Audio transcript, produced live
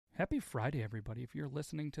Happy Friday, everybody. If you're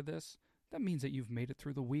listening to this, that means that you've made it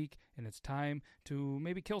through the week and it's time to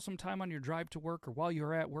maybe kill some time on your drive to work or while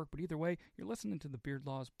you're at work. But either way, you're listening to the Beard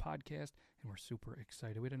Laws podcast, and we're super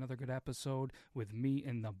excited. We had another good episode with me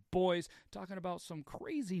and the boys talking about some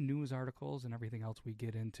crazy news articles and everything else we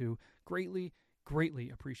get into. Greatly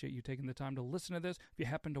appreciate you taking the time to listen to this. If you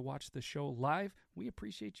happen to watch the show live, we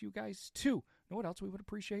appreciate you guys too. Know what else we would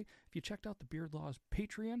appreciate? If you checked out the Beard Laws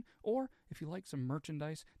Patreon, or if you like some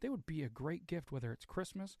merchandise, they would be a great gift, whether it's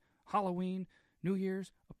Christmas, Halloween, New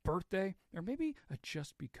Year's, a birthday, or maybe a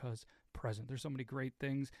just because present. There's so many great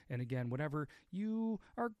things. And again, whatever you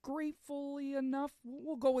are gratefully enough,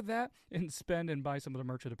 we'll go with that and spend and buy some of the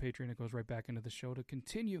merch of the Patreon. It goes right back into the show to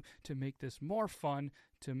continue to make this more fun,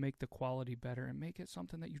 to make the quality better, and make it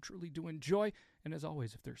something that you truly do enjoy. And as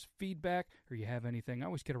always, if there's feedback or you have anything, I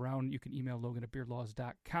always get around. You can email Logan at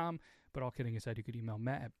beardlaws.com. But all kidding aside, you could email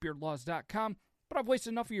Matt at beardlaws.com. But I've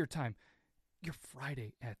wasted enough of your time. You're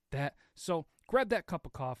Friday at that. So grab that cup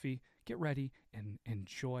of coffee, get ready, and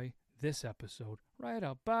enjoy this episode right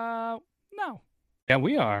about now. Yeah,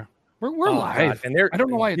 we are. We're live. And I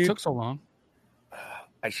don't know why it took so long.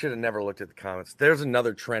 I should have never looked at the comments. There's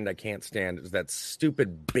another trend I can't stand. Is that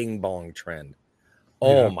stupid Bing Bong trend.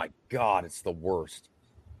 Oh, my God. It's the worst.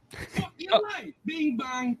 You're right. Bing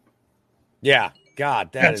Bong. Yeah.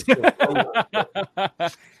 God, that is just...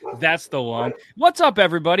 That's the one. What's up,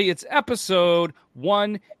 everybody? It's episode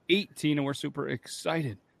 118, and we're super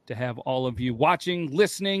excited to have all of you watching,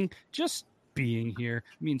 listening, just being here.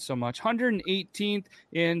 It means so much. 118th,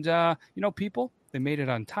 and people, they made it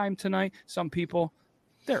on time tonight. Some people,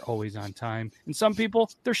 they're always on time, and some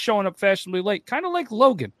people, they're showing up fashionably late, kind of like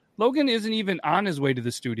Logan. Logan isn't even on his way to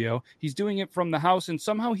the studio. He's doing it from the house, and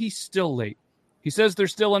somehow he's still late. He says they're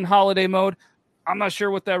still in holiday mode. I'm not sure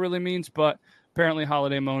what that really means, but apparently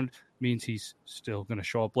holiday mode means he's still going to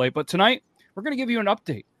show up late. But tonight, we're going to give you an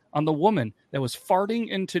update on the woman that was farting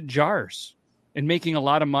into jars and making a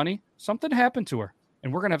lot of money. Something happened to her,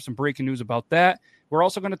 and we're going to have some breaking news about that. We're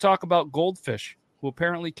also going to talk about goldfish, who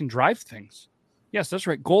apparently can drive things. Yes, that's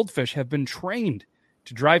right. Goldfish have been trained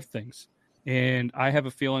to drive things, and I have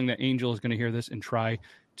a feeling that Angel is going to hear this and try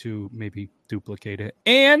to maybe duplicate it.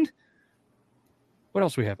 And what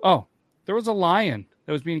else we have? Oh, there was a lion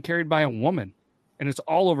that was being carried by a woman, and it's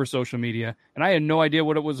all over social media, and I had no idea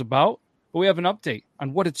what it was about, but we have an update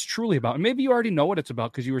on what it's truly about. And maybe you already know what it's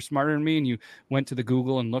about because you were smarter than me and you went to the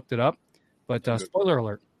Google and looked it up. But spoiler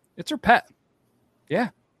alert, it's her pet.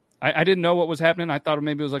 Yeah. I didn't know what was happening. I thought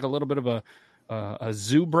maybe it was like a little bit of a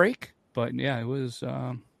zoo break, but yeah, it was,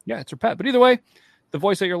 it's her pet. But either way, the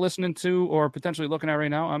voice that you're listening to or potentially looking at right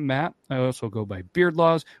now, I'm Matt. I also go by Beard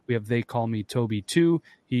Laws. We have They Call Me Toby 2.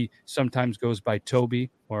 He sometimes goes by Toby,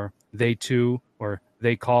 or They 2, or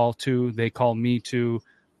They Call 2, They Call Me 2,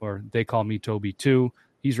 or They Call Me Toby 2.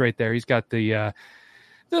 He's right there. He's got the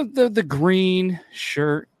green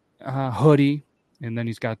shirt, hoodie, and then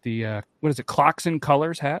he's got the, Clarkson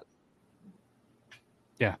Colors hat.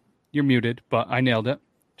 Yeah, you're muted, but I nailed it.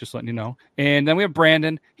 Just letting you know. And then we have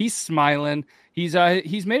Brandon. He's smiling. He's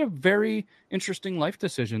made a very interesting life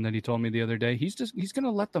decision that he told me the other day. He's going to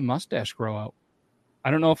let the mustache grow out. I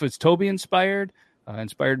don't know if it's Toby inspired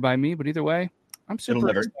by me, but either way, I'm super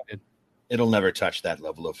excited. It'll never touch that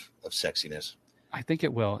level of sexiness. I think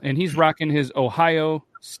it will. And he's rocking his Ohio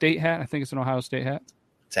State hat. I think it's an Ohio State hat.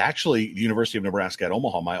 It's actually University of Nebraska at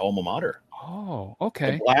Omaha, my alma mater. Oh,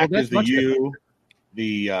 okay. The black is the U. Different.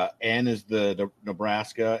 The N is the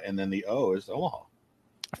Nebraska, and then the O is Omaha.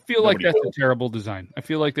 I feel like that's a terrible design. I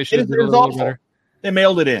feel like they should have done it a little better. They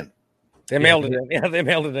mailed it in. They mailed it in. Yeah, they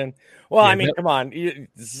mailed it in. Well, I mean, come on.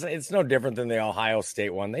 It's no different than the Ohio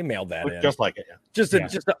State one. They mailed that in. Just like it. Yeah. Just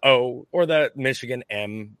the O or the Michigan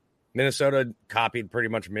M. Minnesota copied pretty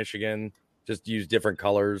much Michigan, just used different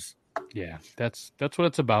colors. Yeah, that's what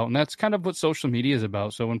it's about. And that's kind of what social media is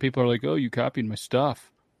about. So when people are like, oh, you copied my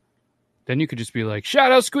stuff, then you could just be like,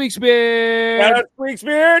 shout out Squeaksbeard. Shout out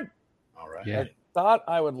Squeaksbeard. All right. Yeah. I thought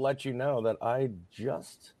I would let you know that I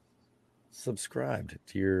just subscribed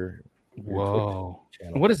to your Whoa.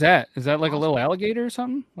 What is that? Is that like a little alligator or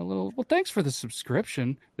something? Well, thanks for the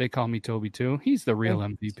subscription. They call me Toby too. He's the real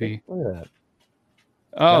MVP. Look at that.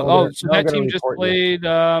 So that team just played.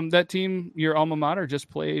 That team, your alma mater, just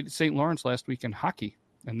played St. Lawrence last week in hockey,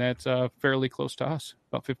 and that's fairly close to us,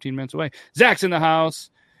 about 15 minutes away. Zach's in the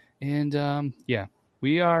house. And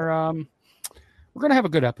we are we're gonna have a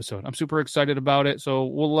good episode. I'm super excited about it. So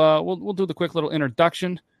we'll do the quick little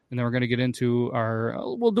introduction, and then we're gonna get into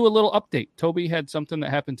we'll do a little update. Toby had something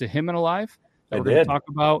that happened to him in a live that we're gonna talk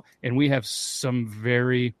about, and we have some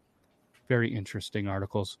very, very interesting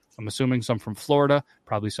articles. I'm assuming some from Florida,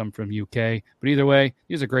 probably some from UK. But either way,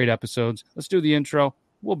 these are great episodes. Let's do the intro.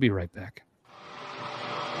 We'll be right back.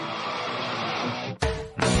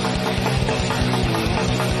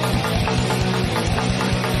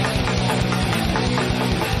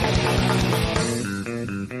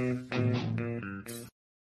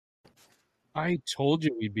 I told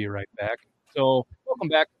you we'd be right back. So welcome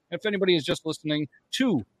back. If anybody is just listening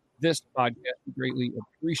to this podcast, we greatly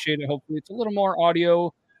appreciate it. Hopefully it's a little more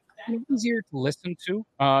audio, easier to listen to.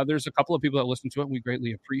 There's a couple of people that listen to it, and we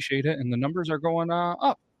greatly appreciate it. And the numbers are going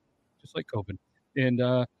up, just like COVID.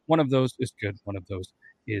 And one of those is good. One of those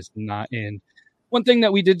is not. And one thing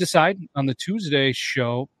that we did decide on the Tuesday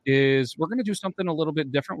show is we're going to do something a little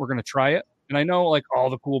bit different. We're going to try it. And I know like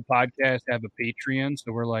all the cool podcasts have a Patreon.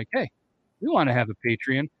 So we're like, hey, we want to have a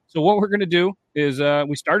Patreon. So what we're going to do is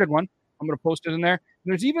we started one. I'm going to post it in there.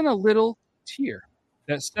 And there's even a little tier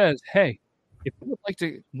that says, hey, if you would like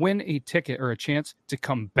to win a ticket or a chance to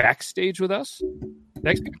come backstage with us,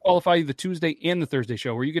 that's going to qualify you the Tuesday and the Thursday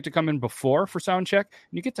show, where you get to come in before for sound check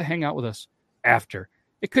and you get to hang out with us after.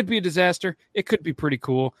 It could be a disaster. It could be pretty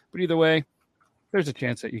cool. But either way, there's a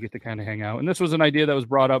chance that you get to kind of hang out. And this was an idea that was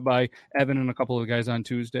brought up by Evan and a couple of the guys on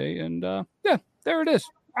Tuesday. And yeah, there it is.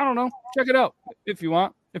 I don't know. Check it out if you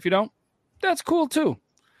want. If you don't, that's cool too.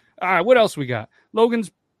 All right, what else we got? Logan's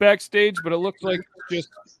backstage, but it looks like just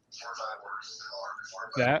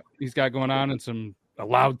that he's got going on and a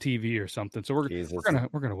loud TV or something. So we're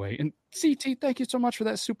gonna wait. And CT, thank you so much for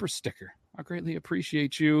that super sticker. I greatly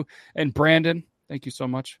appreciate you. And Brandon, thank you so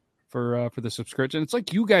much for the subscription. It's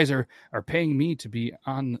like you guys are paying me to be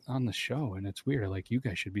on the show, and it's weird. Like you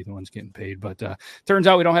guys should be the ones getting paid, but turns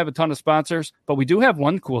out we don't have a ton of sponsors, but we do have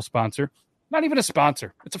one cool sponsor. Not even a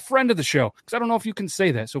sponsor. It's a friend of the show, because I don't know if you can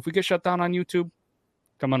say that. So if we get shut down on YouTube,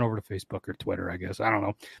 come on over to Facebook or Twitter, I guess. I don't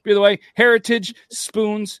know. But either way, Heritage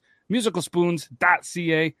Spoons,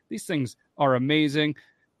 musicalspoons.ca. These things are amazing.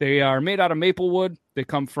 They are made out of maple wood. They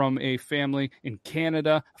come from a family in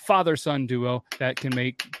Canada, father-son duo that can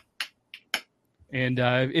make. And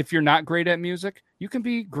if you're not great at music, you can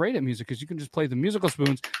be great at music because you can just play the musical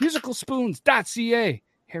spoons. Musicalspoons.ca.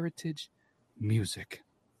 Heritage Music.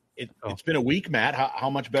 It's been a week, Matt.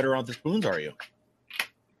 How much better on the spoons are you?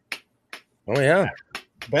 Oh, yeah.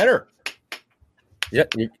 Better. Yeah.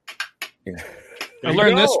 I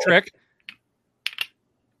learned this trick.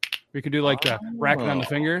 We can do like the racking on the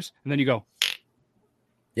fingers, and then you go.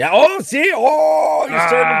 Yeah. Oh, see? Oh, you're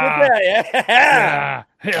starting to get that.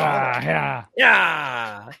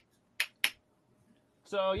 Yeah.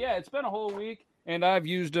 So, yeah, it's been a whole week, and I've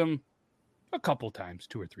used them a couple times,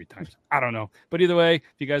 2 or 3 times. I don't know. But either way, if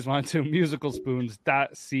you guys want to,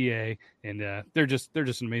 musicalspoons.ca, and they're just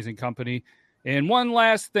an amazing company. And one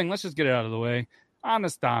last thing, let's just get it out of the way.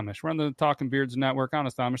 Honest Amish. We're on the Talking Beards Network.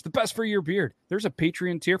 Honest Amish, the best for your beard. There's a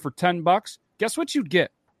Patreon tier for $10. Guess what you'd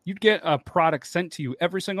get? You'd get a product sent to you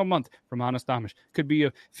every single month from Honest Amish. Could be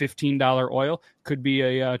a $15 oil. Could be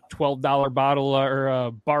a $12 bottle or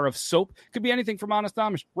a bar of soap. Could be anything from Honest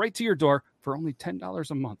Amish right to your door for only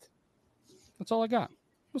 $10 a month. That's all I got.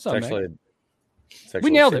 What's up, man?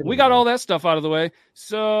 We nailed it. We got all that stuff out of the way.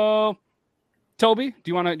 So, Toby,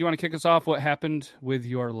 do you want to kick us off? What happened with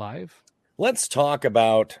your live? Let's talk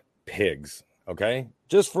about pigs. Okay.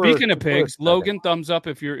 Speaking of pigs, Logan, thumbs up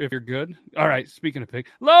if you're good. All right. Speaking of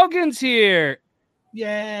pigs, Logan's here. Yay!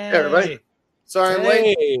 Hey, everybody. Sorry, I'm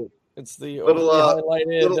late. It's the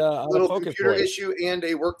little computer issue and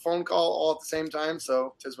a work phone call all at the same time.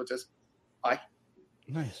 So tis what tis. Bye.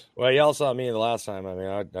 Nice. Well, y'all saw me the last time. I mean,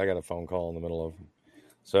 I got a phone call in the middle of.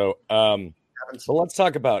 So let's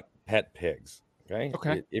talk about pet pigs.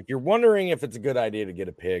 Okay. If you're wondering if it's a good idea to get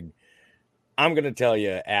a pig, I'm going to tell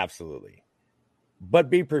you absolutely. But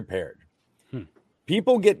be prepared.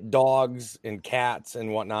 People get dogs and cats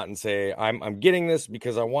and whatnot and say, I'm getting this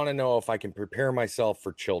because I want to know if I can prepare myself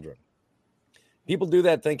for children. People do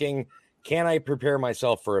that thinking, can I prepare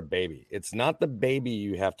myself for a baby? It's not the baby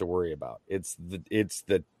you have to worry about. It's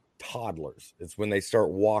the toddlers. It's when they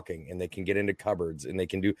start walking and they can get into cupboards and they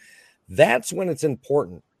can do. That's when it's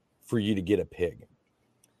important for you to get a pig.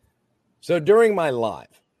 So during my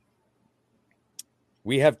live,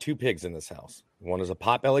 we have 2 pigs in this house. One is a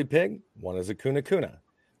potbelly pig. One is a kuna kuna.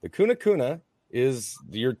 The kuna kuna is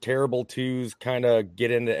your terrible twos, kind of get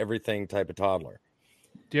into everything type of toddler.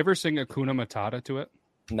 Do you ever sing a Kuna Matata to it?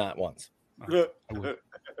 Not once.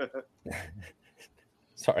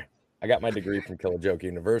 Sorry. I got my degree from Killajoke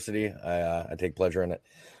University. I take pleasure in it.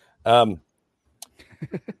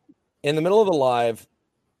 In the middle of the live,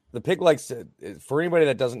 the pig likes to, for anybody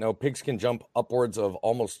that doesn't know, pigs can jump upwards of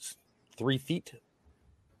almost 3 feet.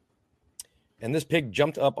 and this pig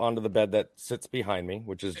jumped up onto the bed that sits behind me,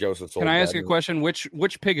 which is Joseph's old bed. Can I ask a question? Which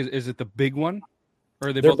pig is it? The big one, or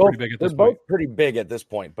are they both pretty big at this point? They're both pretty big at this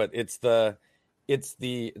point, but it's the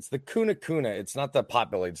Kuna. It's not the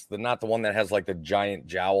potbelly. It's not the one that has like the giant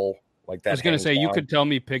jowl like that. I was going to say, you could tell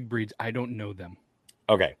me pig breeds. I don't know them.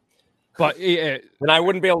 Okay. But and I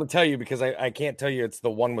wouldn't be able to tell you because I can't tell you it's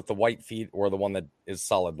the one with the white feet or the one that is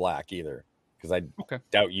solid black either. Because I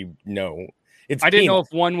doubt you know. I didn't know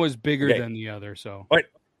if one was bigger than the other. So, but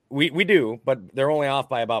we do, but they're only off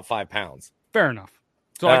by about 5 pounds. Fair enough.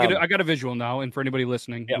 So I got a visual now, and for anybody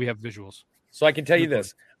listening, we have visuals. So I can tell you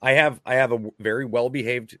this: I have a very well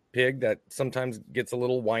behaved pig that sometimes gets a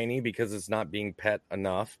little whiny because it's not being pet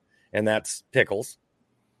enough, and that's Pickles.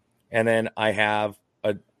 And then I have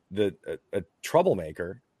a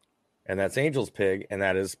troublemaker, and that's Angel's pig, and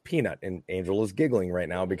that is Peanut. And Angel is giggling right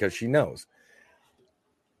now because she knows.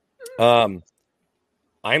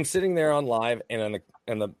 I'm sitting there on live, and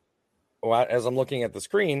as I'm looking at the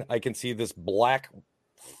screen, I can see this black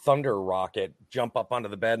thunder rocket jump up onto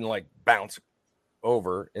the bed and like bounce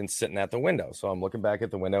over and sitting at the window. So I'm looking back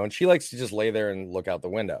at the window, and she likes to just lay there and look out the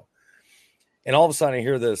window. And all of a sudden, I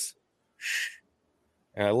hear this, shh,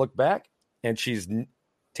 and I look back, and she's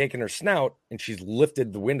taken her snout and she's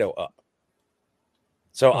lifted the window up.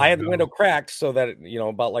 So I had the window cracked so that,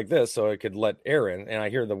 about like this, so I could let air in, and I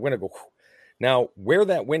hear the window go. Whoosh. Now, where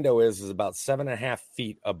that window is about 7.5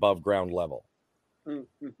 feet above ground level. And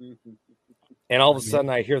all of a sudden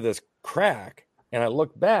I hear this crack, and I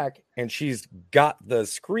look back, and she's got the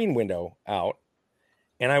screen window out.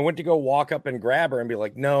 And I went to go walk up and grab her and be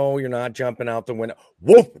like, no, you're not jumping out the window.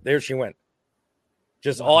 Whoop, there she went.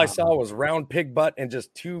 Just all I saw was round pig butt and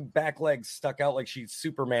just 2 back legs stuck out like she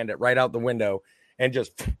Supermaned it right out the window. And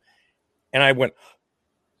I went,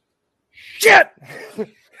 shit.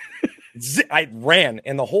 I ran.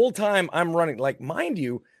 And the whole time I'm running, like, mind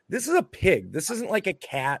you, this is a pig. This isn't like a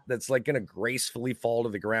cat that's like going to gracefully fall to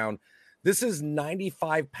the ground. This is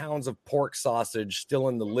 95 pounds of pork sausage still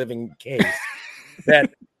in the living case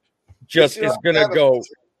that just is going to go.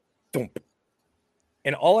 Thump.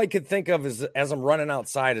 And all I could think of is, as I'm running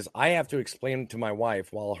outside, is I have to explain to my wife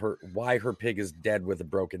why her pig is dead with a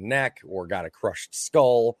broken neck or got a crushed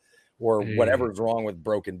skull or whatever's wrong with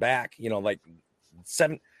broken back.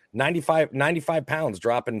 95 pounds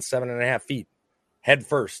dropping 7.5 feet head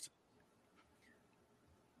first.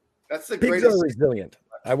 That's the greatest. Pigs are resilient.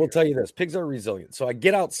 I will tell you this: pigs are resilient. So I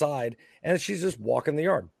get outside, and she's just walking the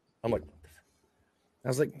yard. I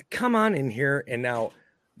was like, come on in here. And now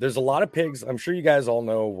there's a lot of pigs. I'm sure you guys all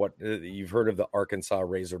know what you've heard of the Arkansas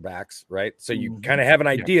Razorbacks, right? So you kind of have an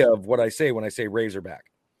idea of what I say when I say Razorback.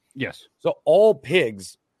 Yes. So all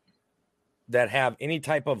pigs that have any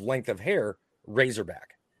type of length of hair,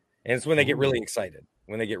 Razorback. And it's when they get really excited.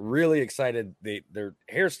 When they get really excited, their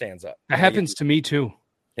hair stands up. That happens to me too.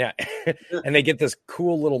 Yeah. And they get this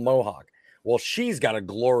cool little mohawk. Well, she's got a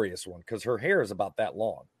glorious one because her hair is about that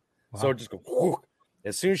long. Wow. So it just goes, whoo.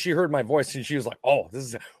 As soon as she heard my voice, she was like, oh, this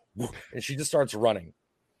is, and she just starts running.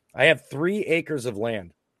 I have 3 acres of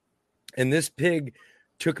land, and this pig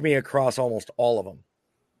took me across almost all of them.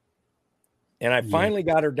 And I finally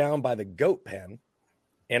got her down by the goat pen,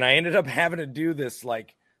 and I ended up having to do this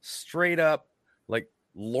like straight up, like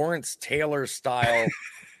Lawrence Taylor style,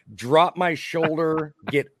 drop my shoulder,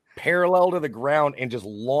 get parallel to the ground, and just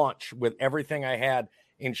launch with everything I had,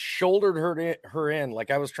 and shouldered her in like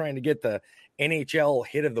I was trying to get the NHL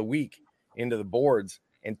hit of the week into the boards,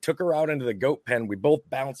 and took her out into the goat pen. We both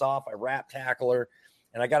bounce off. I wrap tackle her,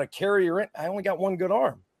 and I got to carry her in. I only got one good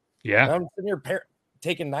arm. Yeah. And I'm sitting here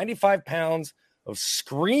taking 95 pounds of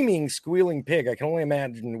screaming, squealing pig. I can only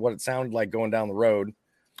imagine what it sounded like going down the road.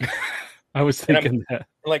 I was thinking that.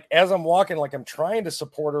 Like, as I'm walking, like I'm trying to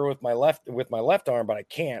support her with my left arm, but I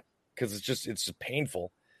can't because it's just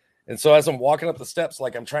painful. And so as I'm walking up the steps,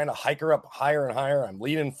 like I'm trying to hike her up higher and higher, I'm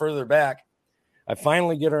leaning further back. I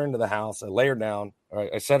finally get her into the house. I lay her down.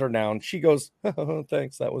 I set her down. She goes, oh,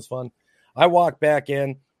 thanks. That was fun. I walk back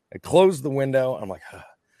in. I close the window. I'm like,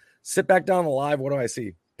 sit back down the live. What do I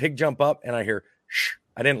see? Pig jump up, and I hear, shh.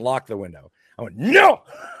 I didn't lock the window. I went, no.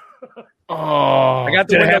 Oh, I got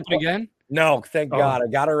the did window it happen again? No, thank God. I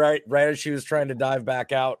got her right as she was trying to dive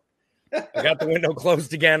back out. I got the window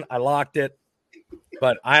closed again. I locked it.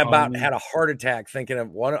 But I about had a heart attack thinking of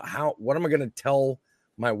what am I going to tell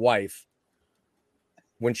my wife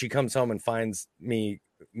when she comes home and finds me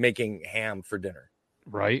making ham for dinner.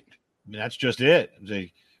 Right. I mean, that's just it.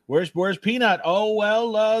 Like, where's Peanut? Oh,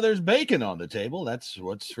 well, there's bacon on the table. That's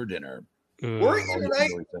what's for dinner.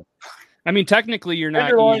 I mean, technically, you're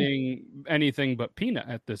not eating anything but peanut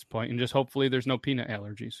at this point, and just hopefully there's no peanut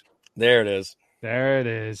allergies. There it is. There it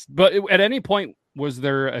is. But at any point, was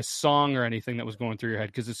there a song or anything that was going through your head?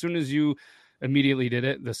 Because as soon as you immediately did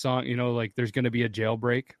it, the song, like there's going to be a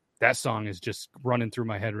jailbreak. That song is just running through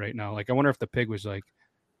my head right now. Like, I wonder if the pig was like,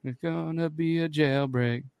 "There's gonna be a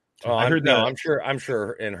jailbreak." Oh, I heard that. I'm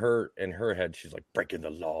sure in her head, she's like, breaking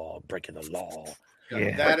the law.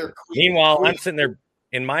 Yeah. That or Meanwhile, I'm sitting there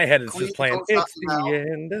in my head. It's just playing. It's the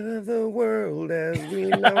end of the world as we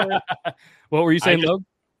know it. What were you saying, Loeb?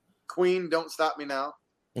 Queen, Don't Stop Me Now.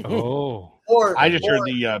 Oh, or I just heard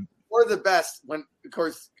the or the best when, of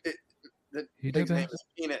course, the pig's name is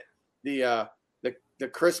Peanut. The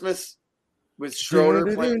Christmas with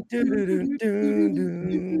Schroeder playing.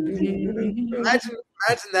 Imagine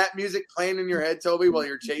that music playing in your head, Toby, while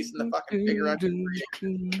you're chasing the fucking pig around.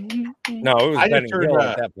 No, it was Benny Hill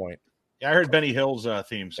at that point. Yeah, I heard Benny Hill's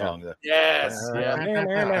theme song. Yes. That's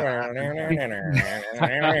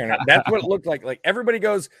what it looked like. Like, everybody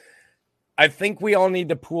goes, I think we all need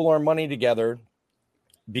to pool our money together,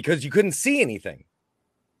 because you couldn't see anything.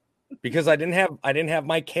 Because I didn't have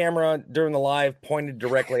my camera during the live pointed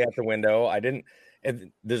directly at the window.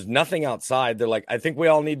 There's nothing outside. They're like, I think we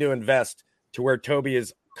all need to invest to where Toby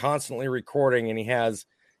is constantly recording, and he has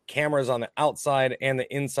cameras on the outside and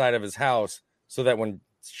the inside of his house, so that when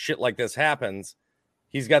shit like this happens,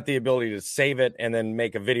 he's got the ability to save it and then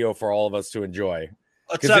make a video for all of us to enjoy.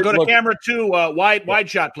 Let's go to camera 2, wide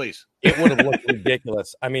shot, please. It would have looked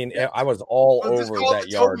ridiculous. I mean, I was all over that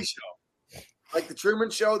yard. Toby Show. Like the Truman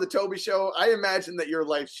Show, the Toby Show. I imagine that your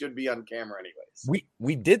life should be on camera anyways.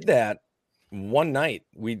 We did that one night.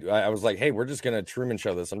 I was like, hey, we're just going to Truman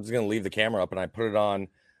Show this. I'm just going to leave the camera up, and I put it on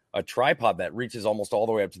a tripod that reaches almost all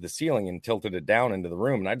the way up to the ceiling and tilted it down into the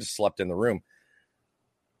room, and I just slept in the room.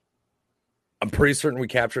 I'm pretty certain we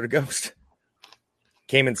captured a ghost.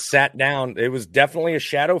 Came and sat down. It was definitely a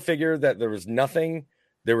shadow figure. That there was nothing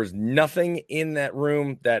in that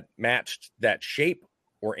room that matched that shape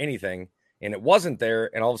or anything. And it wasn't there.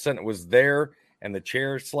 And all of a sudden it was there, and the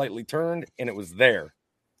chair slightly turned, and it was there,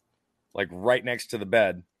 like right next to the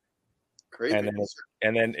bed. Crazy. And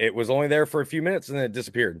then it was only there for a few minutes, and then it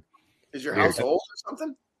disappeared. Is your house old or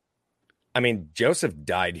something? I mean, Joseph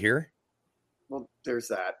died here. Well, there's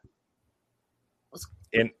that.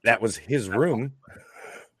 And that was his room.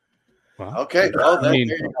 Wow. Okay. Well, there you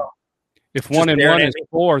go. If one and one is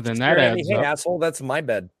 4, then that adds up. Asshole, that's my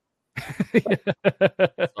bed.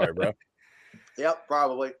 Sorry, bro. Yep,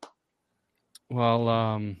 probably.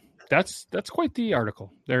 Well, that's quite the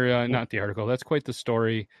article. Not the article. That's quite the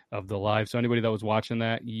story of the live. So anybody that was watching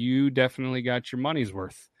that, you definitely got your money's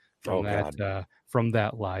worth from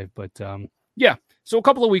that live. But yeah. So a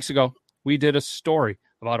couple of weeks ago, we did a story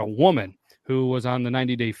about a woman who was on the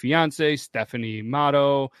 90 Day Fiance, Stephanie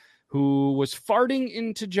Matto, who was farting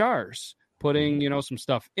into jars, putting, some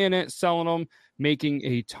stuff in it, selling them, making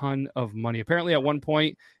a ton of money. Apparently at one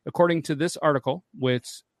point, according to this article,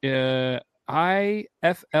 which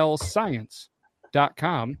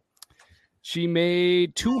iflscience.com, she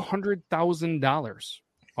made $200,000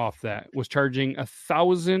 off that, was charging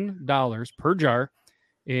 $1,000 per jar.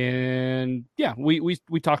 And yeah, we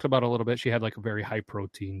talked about it a little bit. She had like a very high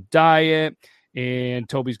protein diet, and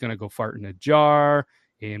Toby's going to go fart in a jar,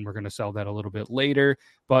 and we're going to sell that a little bit later,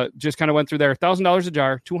 but just kind of went through there. $1,000 a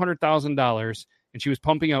jar, $200,000. And she was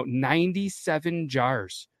pumping out 97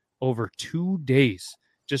 jars over 2 days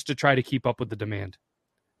just to try to keep up with the demand.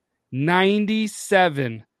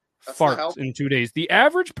 97 farts in 2 days. The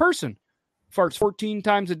average person farts 14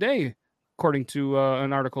 times a day, according to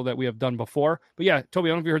an article that we have done before. But yeah, Toby,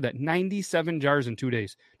 I don't know if you heard that. 97 jars in 2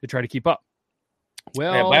 days to try to keep up.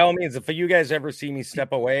 Well, yeah, by all means, if you guys ever see me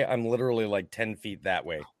step away, I'm literally like 10 feet that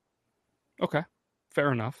way. Okay,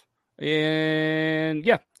 fair enough. And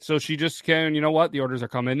yeah, so she just can, you know what? The orders are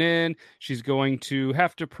coming in. She's going to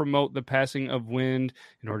have to promote the passing of wind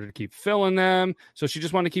in order to keep filling them. So she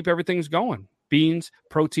just wanted to keep everything's going. Beans,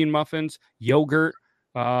 protein muffins, yogurt,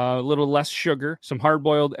 a little less sugar, some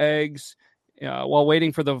hard-boiled eggs. While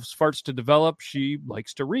waiting for those farts to develop, she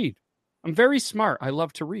likes to read. I'm very smart. I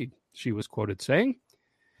love to read, she was quoted saying.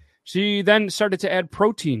 She then started to add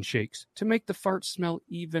protein shakes to make the farts smell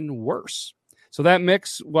even worse. So that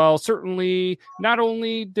mix, well, certainly not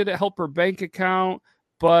only did it help her bank account,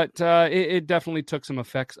 but it definitely took some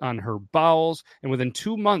effects on her bowels. And within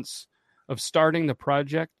 2 months of starting the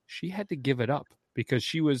project, she had to give it up because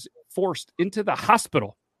she was forced into the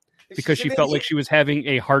hospital because she felt like she was having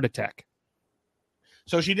a heart attack.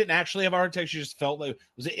 So she didn't actually have a heart attack. She just felt like,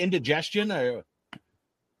 was it indigestion? Or...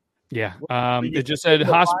 Yeah. It just said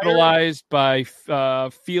hospitalized by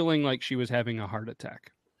feeling like she was having a heart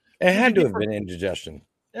attack. It had to have been indigestion.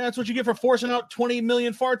 Yeah, that's what you get for forcing out 20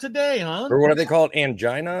 million farts a day, huh? Or what do they call it?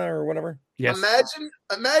 Angina or whatever? Yes.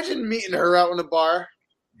 Imagine meeting her out in a bar.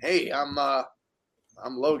 Hey, I'm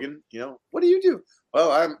Logan. What do you do?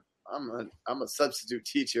 Well, I'm a substitute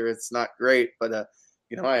teacher. It's not great, but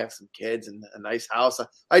I have some kids and a nice house.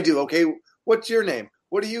 I do. Okay, what's your name?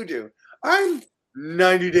 What do you do? I'm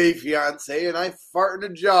 90 Day Fiance, and I fart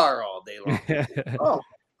in a jar all day long. Oh,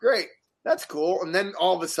 great. That's cool. And then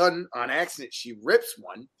all of a sudden, on accident, she rips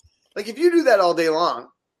one. Like, if you do that all day long,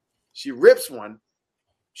 she rips one.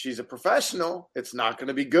 She's a professional. It's not going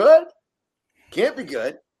to be good. Can't be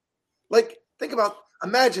good. Like,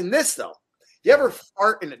 imagine this, though. You ever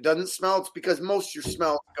fart and it doesn't smell? It's because most of your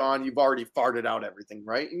smell is gone. You've already farted out everything,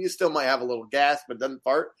 right? And you still might have a little gas, but it doesn't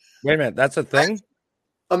fart. Wait a minute. That's a thing?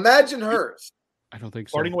 Imagine hers. I don't think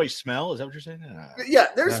so. Farting away smell? Is that what you're saying? Yeah,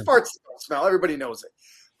 there's farts that don't smell. Everybody knows it.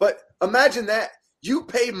 But imagine that. You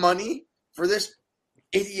pay money for this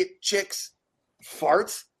idiot chick's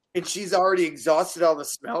farts, and she's already exhausted all the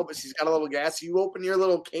smell, but she's got a little gas. You open your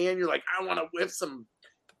little can, you're like, I want to whiff some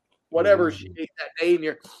whatever she ate that day,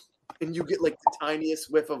 and you get like the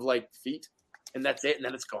tiniest whiff of like feet, and that's it, and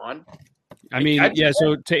then it's gone. I mean, yeah,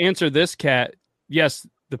 so to answer this, Kat, yes,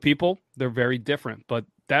 the people, they're very different, but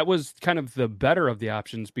that was kind of the better of the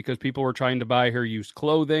options because people were trying to buy her used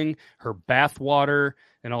clothing, her bath water,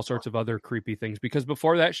 and all sorts of other creepy things. Because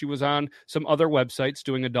before that, she was on some other websites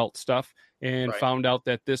doing adult stuff and found out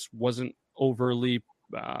that this wasn't overly.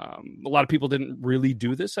 A lot of people didn't really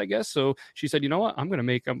do this, I guess. So she said, you know what? I'm going to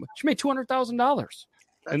make them. She made $200,000.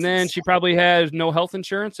 And then she probably had no health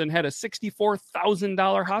insurance and had a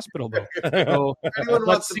 $64,000 hospital bill. So anyone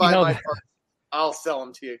wants to buy my parts, I'll sell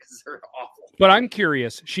them to you because they're awful. But I'm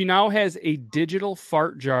curious. She now has a digital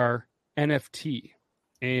fart jar NFT.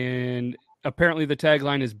 And apparently the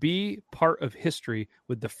tagline is be part of history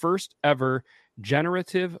with the first ever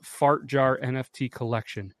generative fart jar NFT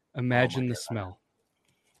collection. Imagine the smell.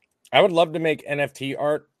 I would love to make NFT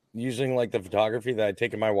art using like the photography that I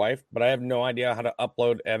take of my wife, but I have no idea how to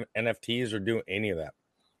upload NFTs or do any of that.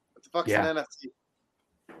 What the fuck's an NFT?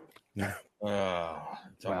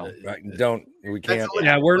 We can't.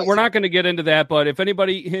 Yeah, we're not going to get into that. But if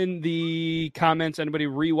anybody in the comments, anybody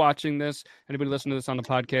rewatching this, anybody listening to this on the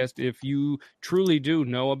podcast, if you truly do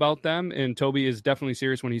know about them, and Toby is definitely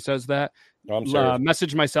serious when he says that,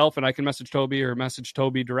 message myself and I can message Toby or message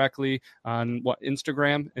Toby directly on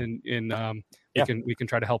Instagram, and we can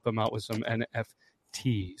try to help him out with some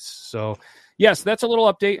NFTs. So yes, that's a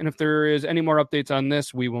little update. And if there is any more updates on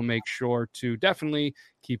this, we will make sure to definitely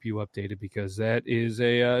keep you updated because that is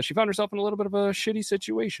she found herself in a little bit of a shitty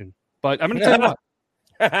situation. But I'm going to tell you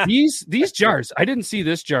what, these jars, I didn't see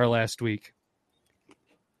this jar last week.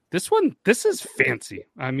 This is fancy.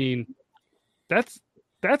 I mean, that's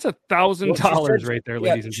 $1,000 right there,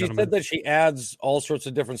 ladies and gentlemen. She said that she adds all sorts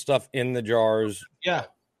of different stuff in the jars. Yeah.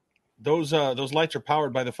 Those lights are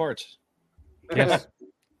powered by the farts. Yes.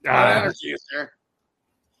 Energy is there.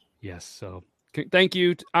 Yes. So thank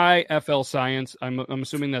you to IFL Science. I'm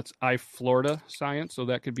assuming that's iFlorida Science. So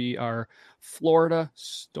that could be our Florida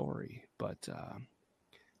story. But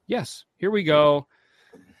yes, here we go.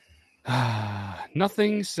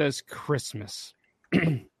 Nothing says Christmas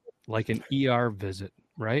like an ER visit,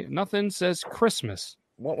 right? Nothing says Christmas.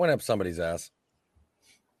 What went up somebody's ass?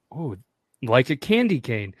 Oh, like a candy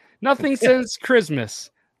cane. Nothing says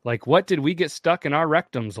Christmas. Like, what did we get stuck in our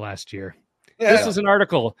rectums last year? Yeah. This is an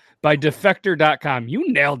article by defector.com.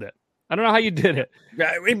 You nailed it. I don't know how you did it.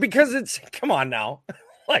 Because come on now.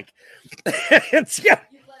 Like, it's,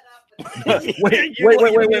 wait.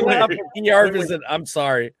 ER visit. I'm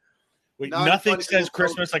sorry. Wait, nothing says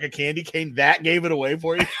Christmas like a candy cane. That gave it away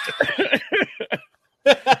for you.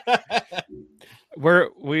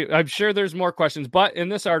 I'm sure there's more questions, but in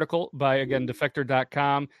this article by, again,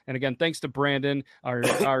 defector.com, and again, thanks to Brandon,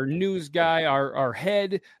 our news guy, our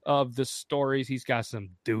head of the stories. He's got some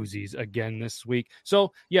doozies again this week.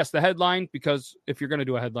 So yes, the headline, because if you're going to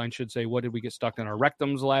do a headline, should say, what did we get stuck in our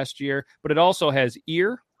rectums last year? But it also has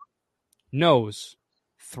ear, nose,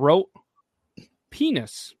 throat,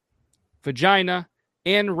 penis, vagina,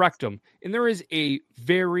 and rectum. And there is a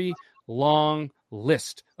very long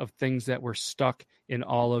list of things that were stuck in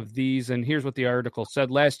all of these. And here's what the article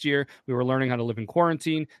said. Last year, we were learning how to live in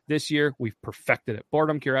quarantine. This year, we've perfected it.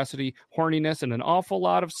 Boredom, curiosity, horniness, and an awful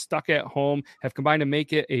lot of stuck at home have combined to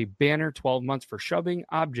make it a banner 12 months for shoving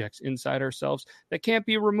objects inside ourselves that can't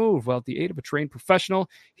be removed without the aid of a trained professional.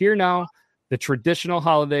 Here now, the traditional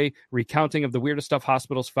holiday recounting of the weirdest stuff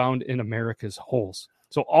hospitals found in America's holes.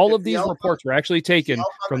 So all of these reports were actually taken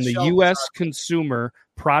from the U.S. Consumer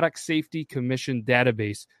Product Safety Commission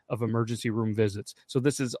database of emergency room visits. So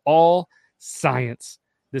this is all science.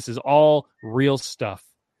 This is all real stuff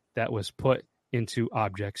that was put into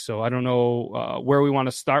objects. So I don't know where we want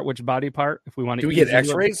to start, which body part. If we want to, do we get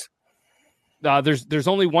X-rays? There's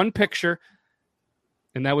only one picture,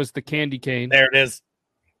 and that was the candy cane. There it is.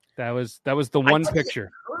 That was the one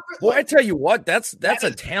picture. Well, I tell you what, that's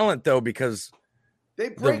a talent though, because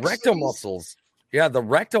the rectal muscles. Yeah, the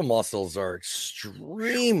rectal muscles are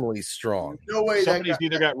extremely strong. No way. Somebody's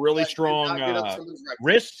either got really strong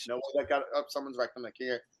wrists. No way that got up someone's rectum.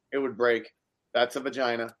 It would break. That's a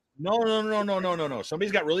vagina. No.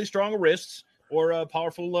 Somebody's got really strong wrists or a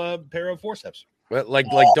powerful pair of forceps. But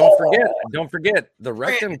don't forget, the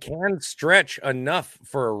rectum can stretch enough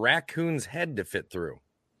for a raccoon's head to fit through.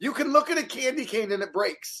 You can look at a candy cane and it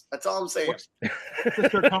breaks. That's all I'm saying. What's the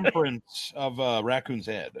circumference of a raccoon's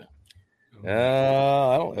head? I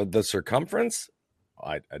don't. The circumference?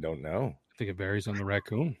 I don't know. I think it varies on the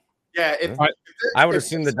raccoon. Yeah, I would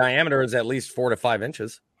assume the diameter is at least 4 to 5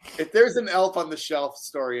 inches. If there's an Elf on the Shelf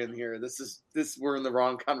story in here, we're in the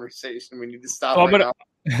wrong conversation. We need to stop. I'm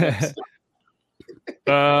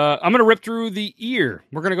gonna rip through the ear.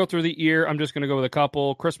 We're gonna go through the ear. I'm just gonna go with a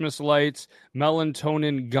couple Christmas lights,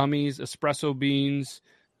 melatonin gummies, espresso beans.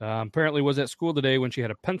 Apparently was at school today when she had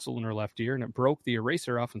a pencil in her left ear and it broke the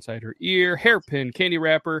eraser off inside her ear. Hairpin, candy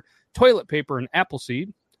wrapper, toilet paper, and apple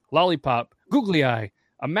seed, lollipop, googly eye,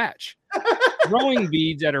 a match. Throwing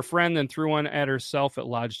beads at her friend, then threw one at herself. It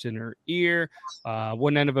lodged in her ear.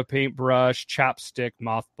 One end of a paintbrush, chopstick,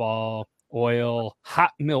 mothball, oil,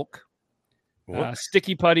 hot milk,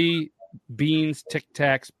 sticky putty, beans, Tic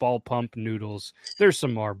Tacs, ball pump, noodles. There's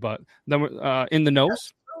some more, but then in the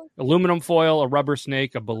nose, aluminum foil, a rubber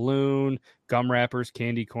snake, a balloon, gum wrappers,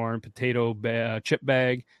 candy corn, potato chip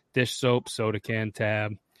bag, dish soap, soda can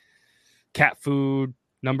tab, cat food,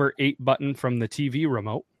 number 8 button from the TV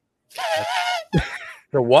remote.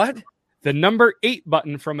 The what? The number 8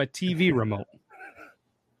 button from a TV remote.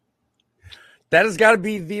 That has got to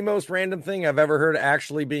be the most random thing I've ever heard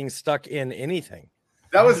actually being stuck in anything.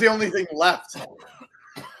 That was the only thing left.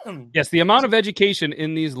 Yes, the amount of education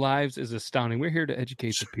in these lives is astounding. We're here to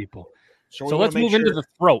educate the people. So let's move into the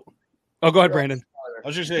throat. Oh, go ahead, Brandon. I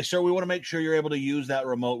was just going to say, sir, we want to make sure you're able to use that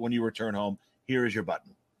remote when you return home. Here is your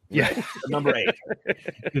button. Yeah. Number 8.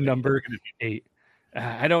 The number 8.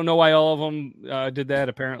 I don't know why all of them did that.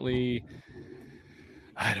 Apparently,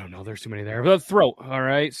 I don't know. There's too many there. But the throat. All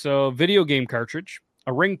right. So video game cartridge,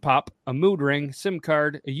 a ring pop, a mood ring, SIM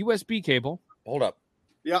card, a USB cable. Hold up.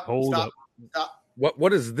 Yeah. Hold up. Stop.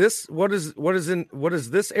 What is this? What is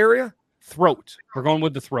this area? Throat. We're going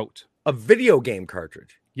with the throat. A video game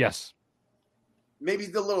cartridge. Yes. Maybe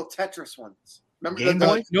the little Tetris ones. Remember Game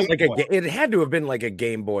Boy? No, it had to have been like a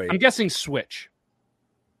Game Boy. I'm guessing Switch.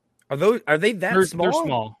 Are they that small? They're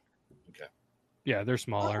small. Okay. Yeah, they're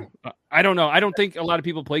smaller. I don't know. I don't think a lot of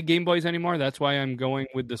people play Game Boys anymore. That's why I'm going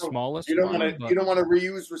with the smallest. You don't want to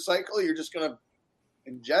reuse, recycle. You're just gonna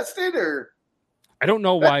ingest it, or I don't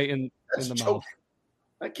know why in the mouth.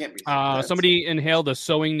 That can't be. Somebody inhaled a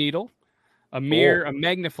sewing needle, a mirror, a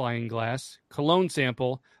magnifying glass, cologne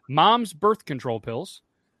sample, mom's birth control pills.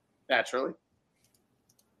 Naturally.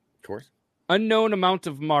 Of course. Unknown amount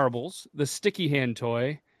of marbles, the sticky hand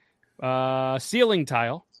toy, ceiling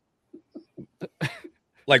tile.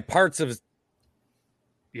 Like parts of.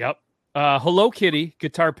 Yep. Hello Kitty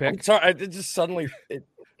guitar pick. I'm sorry, it just suddenly.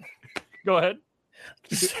 Go ahead.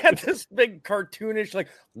 Just had this big cartoonish, like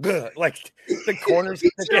the corners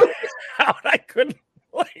sticking out. I couldn't.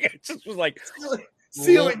 Like it just was like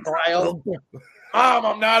ceiling tile. Mom,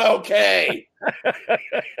 I'm not okay.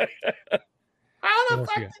 How the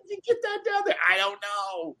fuck did you get that down there? I don't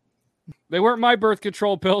know. They weren't my birth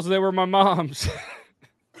control pills. They were my mom's.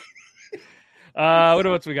 What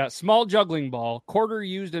else we got? Small juggling ball, quarter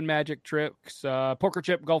used in magic tricks, poker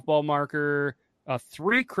chip, golf ball marker,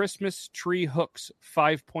 3 Christmas tree hooks,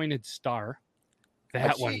 5-pointed star.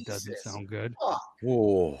 That one doesn't sound good.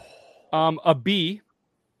 Whoa. A bee,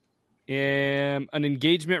 an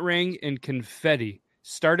engagement ring, and confetti.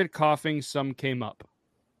 Started coughing. Some came up.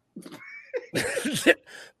 It's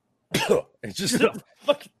just a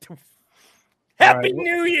fucking Happy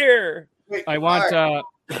New Year. Wait, I want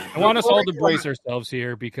us all to brace ourselves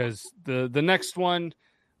here because the next one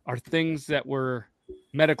are things that were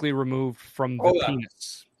medically removed from the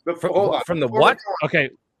penis. From the what? Okay.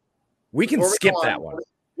 We can skip that one.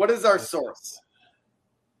 What is our source?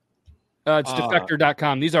 It's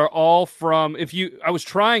defector.com. These are all from I was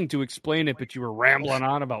trying to explain it, but you were rambling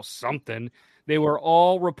on about something. They were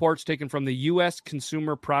all reports taken from the U.S.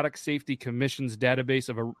 Consumer Product Safety Commission's database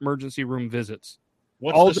of emergency room visits.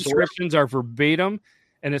 All descriptions are verbatim,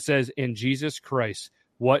 and it says, in Jesus Christ,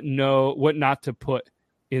 what not to put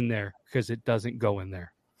in there because it doesn't go in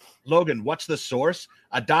there. Logan, what's the source?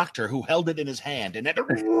 A doctor who held it in his hand and had to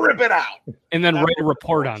rip it out. And then write a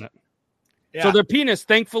report on it. Yeah. So their penis,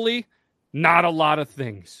 thankfully, not a lot of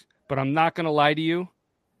things. But I'm not going to lie to you.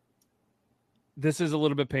 This is a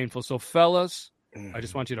little bit painful. So fellas, I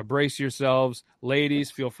just want you to brace yourselves.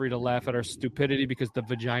 Ladies, feel free to laugh at our stupidity because the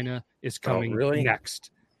vagina is coming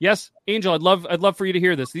next. Yes, Angel, I'd love for you to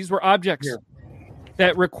hear this. These were objects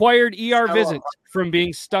that required ER visits from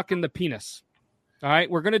being stuck in the penis. All right,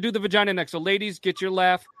 we're going to do the vagina next. So ladies, get your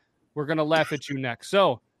laugh. We're going to laugh at you next.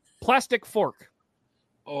 So, plastic fork.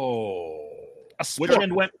 Oh. Which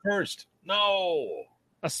end went first? No.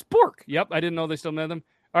 A spork. Yep, I didn't know they still made them.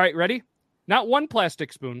 All right, ready? Not one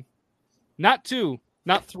plastic spoon. Not two.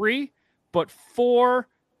 Not three. But 4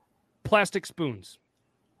 plastic spoons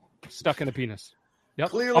stuck in a penis. Yep.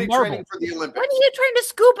 Clearly training for the Olympics. When are you trying to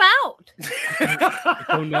scoop out?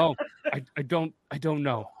 I don't know. I don't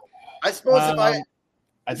know. I suppose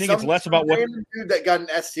I think it's less about what dude that got an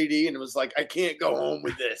STD and was like, I can't go home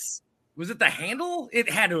with this. Was it the handle? It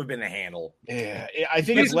had to have been the handle. Yeah, I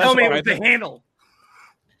think it's less about the handle.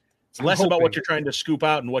 It's less about what you're trying to scoop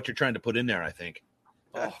out and what you're trying to put in there, I think.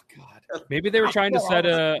 Oh God. Maybe they were trying to set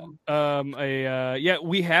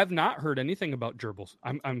we have not heard anything about gerbils.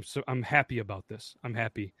 I'm happy about this. I'm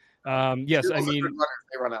happy. Yes, I mean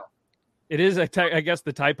they run out. It is, I guess,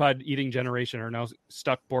 the Tide Pod eating generation are now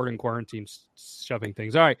stuck, bored, in quarantine, shoving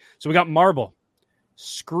things. All right, so we got marble,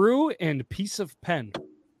 screw and piece of pen,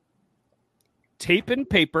 tape and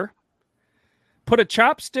paper, put a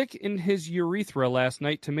chopstick in his urethra last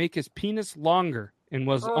night to make his penis longer and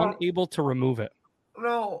was unable to remove it.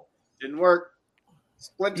 No. Didn't work.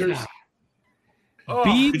 Splinters. Yeah.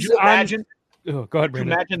 Beads. Could you imagine? Go ahead, Brandon. Could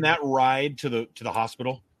you imagine that ride to the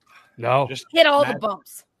hospital? No. Just hit all the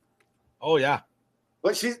bumps. Oh yeah,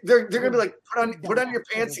 but they're gonna be like, put on your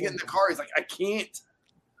pants and get in the car. He's like, I can't.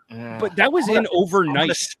 But that was in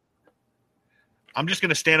overnight. I'm just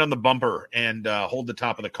gonna stand on the bumper and hold the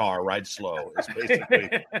top of the car, ride slow. It's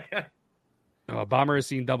basically. Bomber has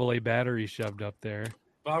seen AA battery shoved up there.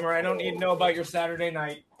 Bomber, I don't need to know about your Saturday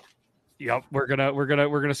night. Yep, we're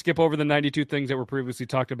gonna skip over the 92 things that were previously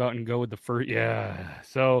talked about and go with the first. Yeah.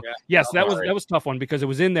 So yes, that was a tough one because it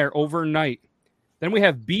was in there overnight. Then we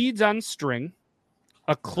have beads on string,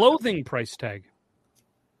 a clothing price tag.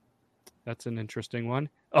 That's an interesting one.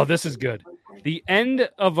 Oh, this is good. The end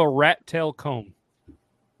of a rat tail comb.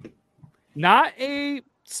 Not a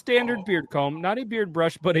standard beard comb, not a beard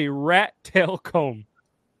brush, but a rat tail comb.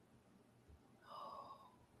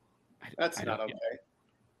 That's not okay.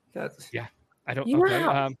 I don't. You know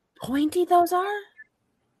how pointy those are?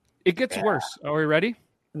 It gets worse. Are we ready?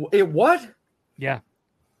 What? Yeah.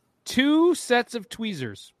 2 sets of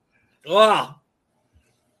tweezers. Oh.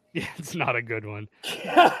 Yeah, it's not a good one.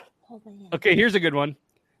 Okay, here's a good one.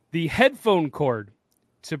 The headphone cord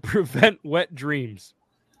to prevent wet dreams.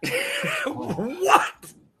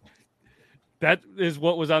 What? That is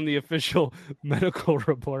what was on the official medical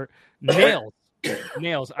report. Nails.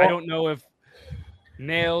 Nails. I don't know if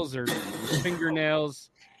nails or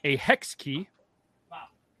fingernails. A hex key.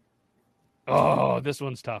 Oh, this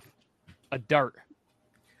one's tough. A dart.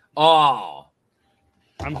 Oh,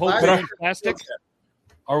 I'm hoping plastic.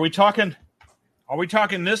 Are we talking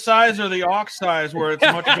this size or the aux size where it's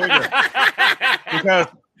much bigger? Because,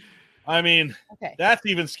 I mean, that's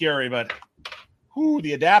even scary. But,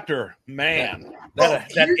 the adapter, man. That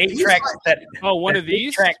 8-track. One of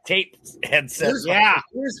these 8-track tape headset.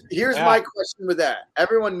 Here's my question with that.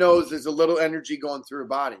 Everyone knows there's a little energy going through a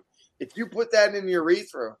body. If you put that in your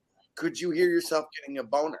urethra, could you hear yourself getting a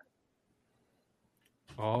boner?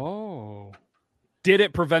 Oh. Did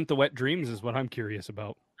it prevent the wet dreams is what I'm curious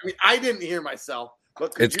about. I mean, I didn't hear myself.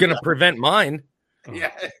 But it's going to prevent mine.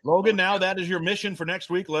 Yeah. Logan, now that is your mission for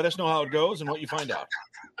next week. Let us know how it goes and what you find out.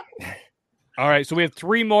 All right, so we have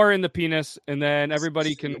 3 more in the penis, and then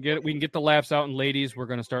everybody can get we can get the laughs out, and ladies, we're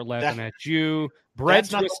going to start laughing at you. Bread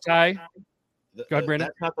twist tie. Go ahead, Brandon.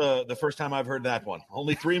 That's not the first time I've heard that one.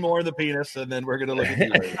 Only 3 more in the penis, and then we're going to look at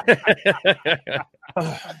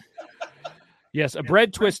you. Yes, a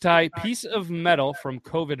bread twist tie, piece of metal from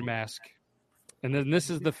COVID mask. And then this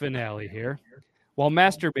is the finale here. While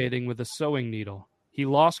masturbating with a sewing needle, he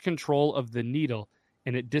lost control of the needle,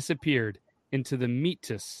 and it disappeared into the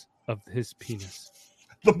meatus of his penis.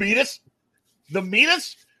 The meatus? The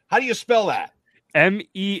meatus? How do you spell that?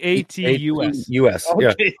 MEATUS. US.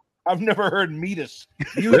 Okay. Yeah. I've never heard meatus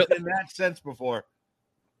used in that sense before.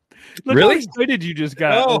 Look how excited you just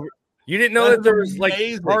got. You didn't know that there was like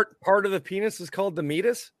amazing. part of the penis is called the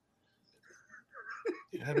meatus?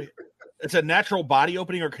 I mean, it's a natural body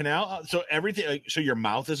opening or canal. So everything. So your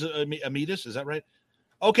mouth is a meatus. Is that right?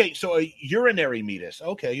 Okay. So a urinary meatus.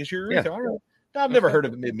 Okay, is your urethra? Yeah. All right. No, I've never heard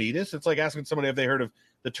of a meatus. It's like asking somebody if they heard of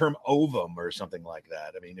the term ovum or something like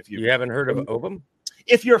that. I mean, if You haven't heard of ovum?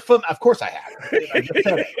 if you're of course I have. I just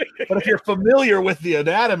said it. But if you're familiar with the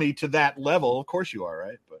anatomy to that level, of course you are,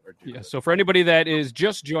 right? Yeah. So for anybody that is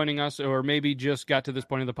just joining us or maybe just got to this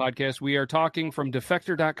point of the podcast, we are talking from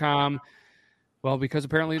defector.com. Well, because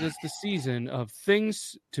apparently it is the season of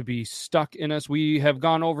things to be stuck in us. We have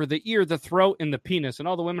gone over the ear, the throat, and the penis, and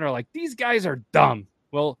all the women are like, these guys are dumb.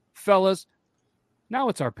 Well, fellas, now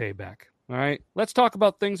it's our payback. All right. Let's talk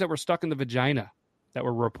about things that were stuck in the vagina that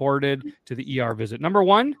were reported to the ER visit. Number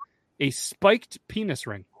one, a spiked penis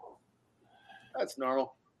ring. That's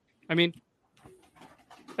normal. I mean,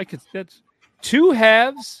 that's 2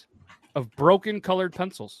 halves of broken colored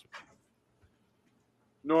pencils.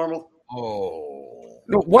 Normal. Oh.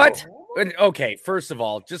 No, what? Okay, first of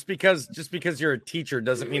all, just because you're a teacher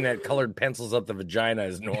doesn't mean that colored pencils up the vagina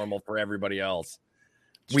is normal for everybody else.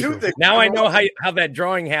 Now I know how that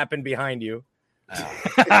drawing happened behind you.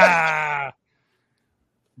 Yeah.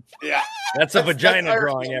 That's a vagina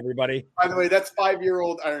drawing, everybody. By the way, that's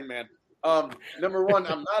 5-year-old Iron Man. Number one,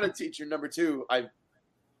 I'm not a teacher. Number two,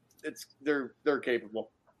 they're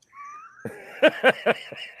capable.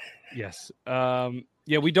 Yes.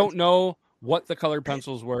 Yeah, we don't know what the colored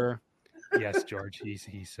pencils were. Yes, George,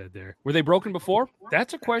 he said there. Were they broken before?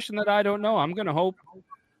 That's a question that I don't know. I'm going to hope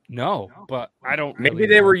no, but I don't Maybe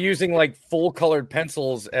they were using like full colored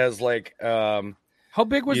pencils as like how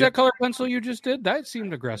big was that colored pencil you just did? That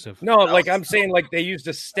seemed aggressive. No, like I'm saying like they used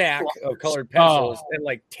a stack of colored pencils and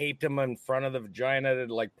like taped them in front of the vagina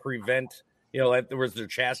to like prevent, that there was their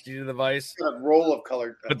chastity device. A roll of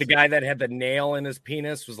colored pencils. But the guy that had the nail in his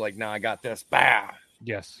penis was like, "Nah, I got this." Bah.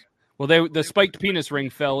 Yes. Well, the spiked penis ring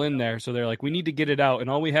fell in there, so they're like, "We need to get it out," and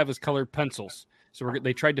all we have is colored pencils. So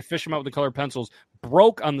they tried to fish them out with the colored pencils,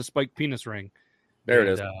 broke on the spiked penis ring. There it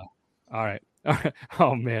is. All right.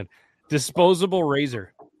 Oh man, disposable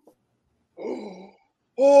razor.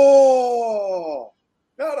 Oh,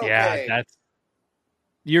 not okay. Yeah,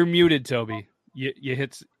 you're muted, Toby. You're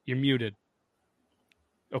muted.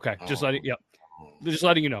 Okay, just letting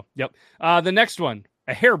you know. Yep. The next one,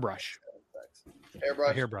 a hairbrush.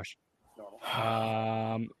 Hairbrush. A hairbrush.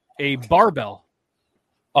 A barbell.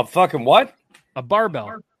 A fucking what? A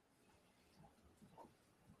barbell.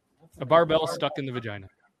 A barbell stuck in the vagina.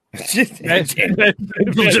 Just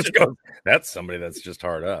go. That's somebody that's just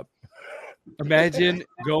hard up. Imagine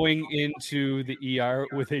going into the ER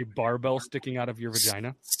with a barbell sticking out of your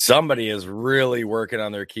vagina. Somebody is really working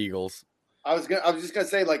on their Kegels. I was just gonna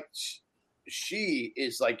say, like, she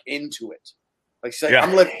is like into it. Like, she's like,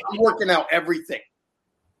 I'm working out everything.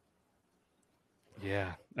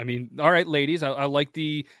 Yeah, I mean, all right, ladies, I like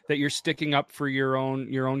that you're sticking up for your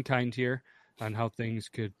own kind here on how things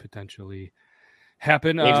could potentially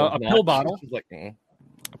happen. A pill bottle,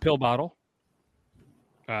 a pill bottle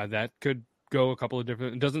that could go a couple of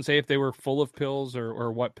different. It doesn't say if they were full of pills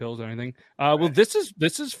or what pills or anything. Well, this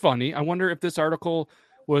is funny. I wonder if this article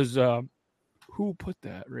was who put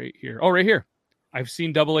that right here. Oh, right here. I've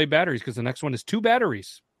seen AA batteries because the next one is 2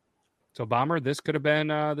 batteries. So, Bomber, this could have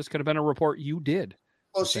been a report you did.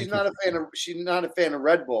 Well, she's not a fan of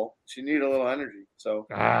Red Bull. She needed a little energy. So,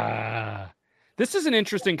 this is an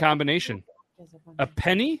interesting combination: a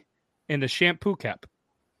penny and a shampoo cap.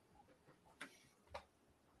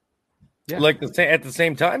 Yeah. Like at the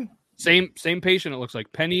same time. Same patient. It looks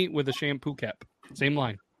like penny with a shampoo cap. Same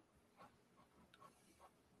line.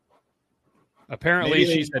 Apparently,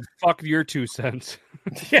 she said, "Fuck your 2 cents."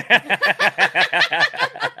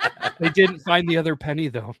 They didn't find the other penny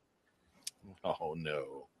though. Oh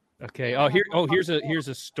no. Okay. Here's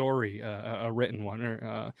a story, a written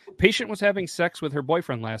one. Patient was having sex with her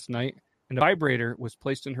boyfriend last night, and a vibrator was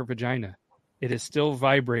placed in her vagina. It is still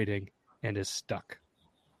vibrating and is stuck.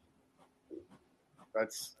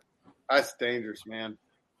 That's dangerous, man.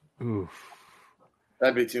 Oof.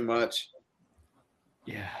 That'd be too much.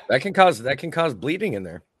 Yeah. That can cause bleeding in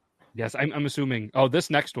there. Yes, I'm assuming. Oh, this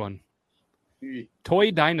next one.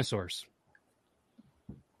 Toy dinosaurs.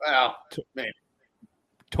 Wow. Maybe.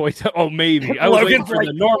 Maybe. I was waiting for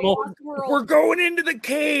the normal. We're going into the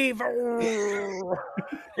cave.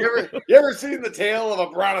 You ever seen the tail of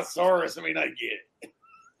a brontosaurus? I mean, I get it.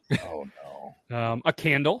 Oh no. A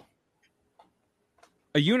candle.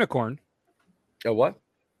 A unicorn. A what?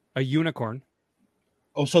 A unicorn.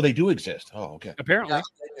 Oh, so they do exist. Oh, okay. Apparently.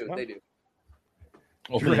 Yeah, they do.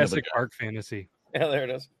 Jurassic Park fantasy. Yeah, there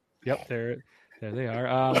it is. Yep, there they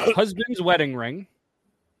are. Husband's wedding ring.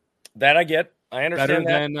 That I get. I understand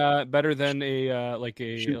Better than a like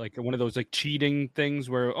one of those like cheating things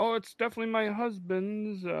where it's definitely my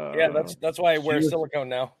husband's. Yeah, that's why I wear silicone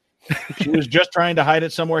now. She was just trying to hide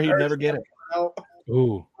it somewhere he'd never get it.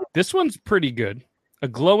 Ooh, this one's pretty good. A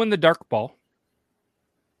glow in the dark ball.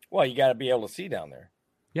 Well, you got to be able to see down there.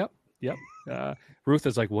 Yep. Ruth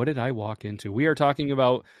is like, what did I walk into? We are talking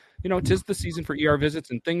about, 'tis the season for ER visits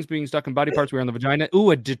and things being stuck in body parts. We're on the vagina. Ooh,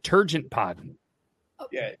 a detergent pod.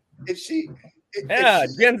 Yeah.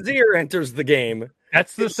 Gen Zer enters the game.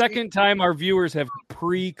 That's the second time our viewers have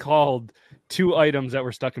pre-called 2 items that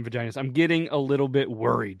were stuck in vaginas. I'm getting a little bit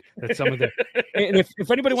worried that some of them. And if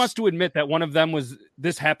anybody wants to admit that one of them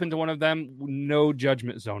this happened to one of them, no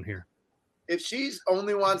judgment zone here. If she's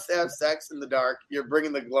only wants to have sex in the dark, you're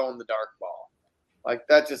bringing the glow in the dark ball. Like,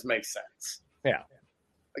 that just makes sense. Yeah.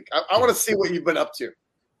 Like, I want to see what you've been up to.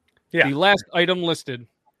 Yeah. The last item listed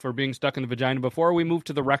for being stuck in the vagina before we move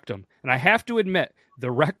to the rectum. And I have to admit,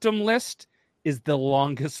 the rectum list is the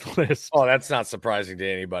longest list. Oh, that's not surprising to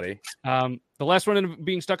anybody. The last one in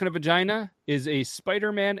being stuck in a vagina is a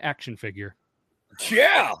Spider-Man action figure.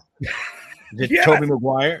 Yeah. Tobey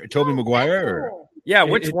Maguire? Or? Yeah,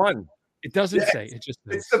 which one? It doesn't say. It just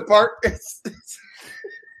it's the part.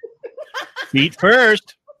 Feet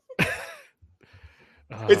first.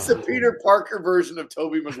 It's the Peter Parker version of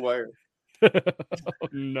Tobey Maguire.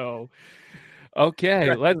 No.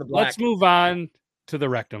 Okay, let's move on to the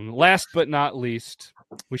rectum. Last but not least,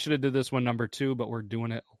 we should have did this one number 2, but we're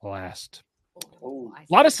doing it last. A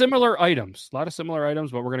lot of similar items, but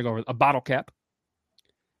we're going to go with a bottle cap,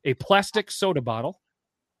 a plastic soda bottle.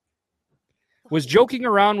 Was joking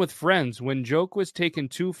around with friends when joke was taken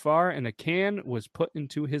too far and a can was put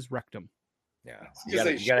into his rectum. Yeah, you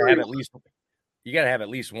gotta have at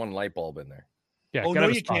least one light bulb in there. Yeah. Oh no,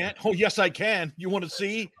 you can't. Oh yes, I can. You want to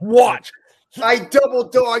see? Watch. I double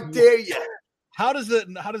dog dare you. How does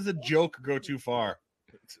the joke go too far?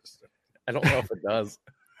 I don't know if it does.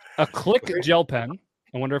 A Click gel pen.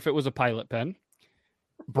 I wonder if it was a Pilot pen.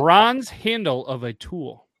 Bronze handle of a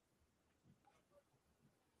tool.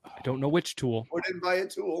 I don't know which tool. Put in by a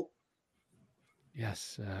tool.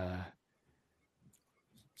 Yes.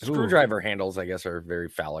 Screwdriver handles, I guess, are very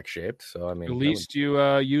phallic shaped. So I mean, at least you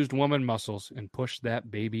used woman muscles and pushed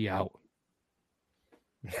that baby out.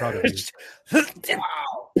 I'm proud of you.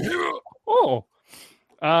 Wow.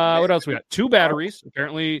 What else we got? 2 batteries.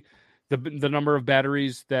 Apparently, the number of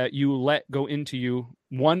batteries that you let go into you,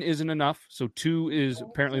 1 isn't enough. So 2 is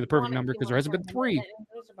apparently the perfect number because there hasn't been 3.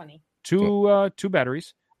 2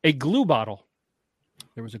 batteries. A glue bottle.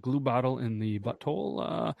 There was a glue bottle in the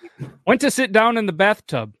butthole. Went to sit down in the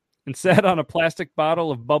bathtub and sat on a plastic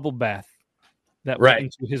bottle of bubble bath that went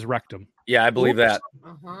into his rectum. Yeah, I believe that.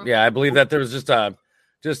 Yeah, I believe that there was just a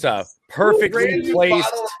perfectly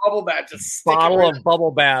placed bottle of bubble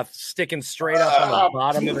bath sticking straight up on the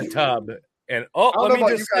bottom of the tub. And let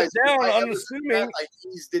me just sit down. I'm assuming I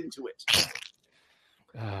eased into it.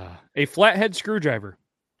 A flathead screwdriver.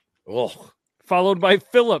 Oh. Followed by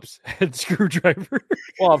Phillips head screwdriver.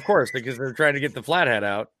 Well, of course, because they're trying to get the flathead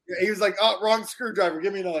out. Yeah, he was like, "Oh, wrong screwdriver.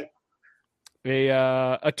 Give me another."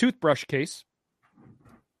 A toothbrush case.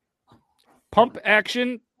 Pump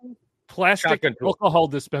action plastic alcohol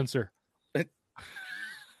dispenser. It's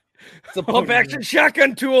a pump action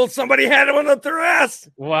shotgun tool. Somebody had it up their ass.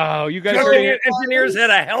 Wow, you guys engineers had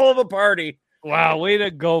a hell of a party. Wow, way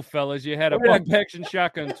to go, fellas. You had a pump action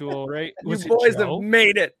shotgun tool, right? You boys have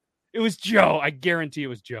made it. It was Joe. I guarantee it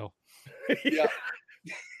was Joe. Yeah.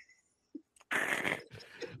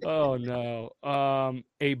 Oh no.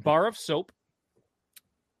 A bar of soap.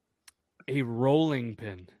 A rolling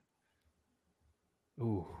pin.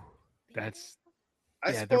 Ooh, that's.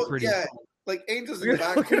 I suppose, they're pretty. Yeah, like Angel's in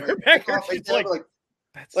the back.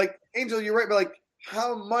 Like Angel, you're right, but like,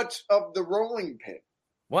 how much of the rolling pin?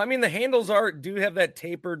 Well, I mean, the handles do have that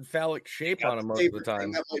tapered phallic shape on them most of the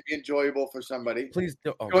time. That might be enjoyable for somebody. Please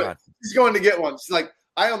don't. Oh, God. She's going to get one. She's like,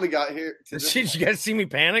 I only got here. Did you guys see me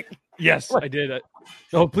panic? Yes, I did.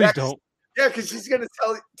 Oh, please don't. Yeah, because she's going to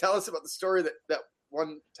tell us about the story that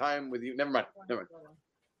one time with you. Never mind.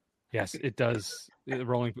 Yes, it does. The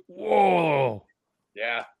rolling. Whoa.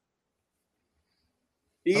 Yeah.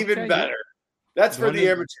 Even better. That's for the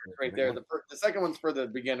amateurs right there. The second one's for the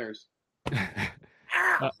beginners.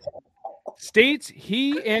 States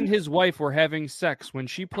he and his wife were having sex when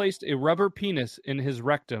she placed a rubber penis in his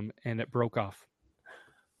rectum and it broke off.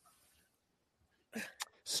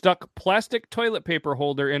 Stuck plastic toilet paper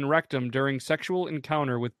holder in rectum during sexual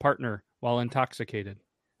encounter with partner while intoxicated.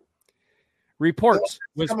 Reports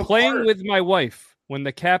was playing with my wife when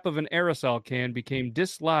the cap of an aerosol can became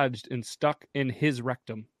dislodged and stuck in his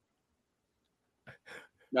rectum?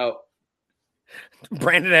 No.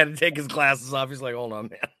 Brandon had to take his glasses off. He's like, hold on,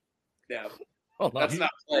 man. Yeah. Hold on. That's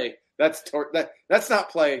not play. That's not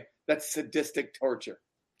play. That's sadistic torture.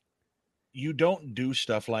 You don't do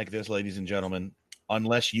stuff like this, ladies and gentlemen,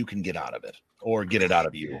 unless you can get out of it or get it out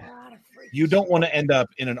of you. You don't want to end up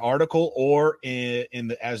in an article or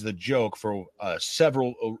as the joke for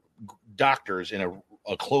several doctors in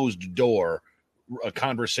a closed door, a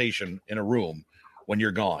conversation in a room when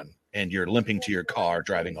you're gone and you're limping to your car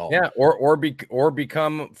driving home. Yeah, or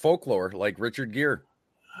become folklore like Richard Gere.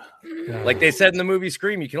 Like they said in the movie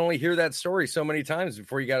Scream, you can only hear that story so many times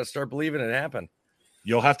before you got to start believing it happened.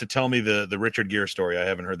 You'll have to tell me the Richard Gere story. I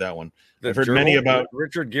haven't heard that one. I've heard gerbil? many about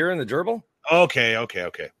Richard Gere and the gerbil. Okay. I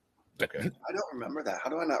don't remember that. How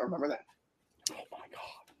do I not remember that? Oh my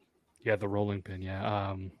god! Yeah, the rolling pin.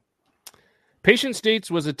 Yeah. Patient states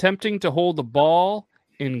was attempting to hold the ball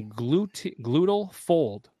in gluteal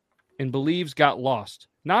fold and believes got lost.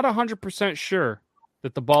 Not 100% sure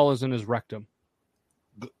that the ball is in his rectum.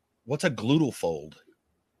 What's a gluteal fold?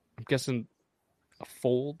 I'm guessing a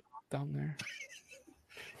fold down there.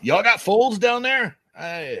 Y'all got folds down there?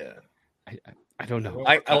 I don't know.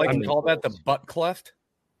 I like to call that the butt cleft.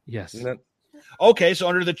 Yes. Okay, so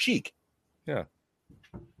under the cheek. Yeah.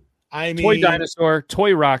 I mean, toy dinosaur,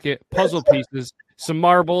 toy rocket, puzzle pieces, some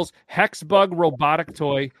marbles, hex bug robotic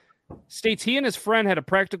toy. States he and his friend had a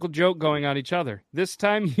practical joke going on each other. This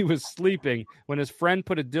time he was sleeping when his friend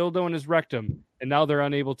put a dildo in his rectum, and now they're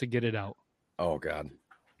unable to get it out. Oh God!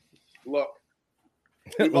 Look,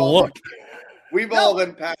 we've all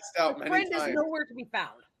been passed out many friend times. Is nowhere to be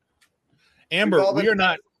found. Amber,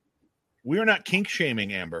 we are not kink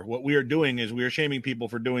shaming, Amber. What we are doing is we are shaming people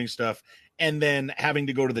for doing stuff and then having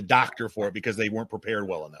to go to the doctor for it because they weren't prepared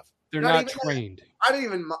well enough. They're not trained. I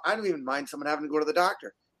don't even mind someone having to go to the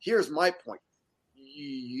doctor. Here's my point.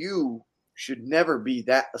 You should never be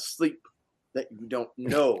that asleep that you don't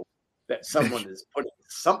know that someone is putting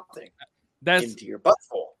something into your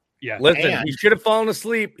butthole. Yeah. Listen, he should have fallen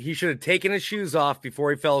asleep. He should have taken his shoes off before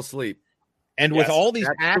he fell asleep. And with all these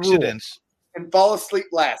accidents, and fall asleep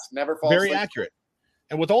last, never fall asleep. Very accurate.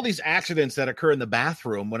 And with all these accidents that occur in the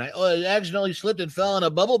bathroom, when I accidentally slipped and fell in a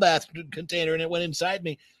bubble bath container and it went inside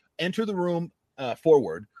me, enter the room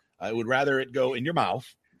forward. I would rather it go in your mouth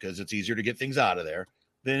because it's easier to get things out of there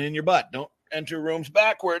than in your butt. Don't enter rooms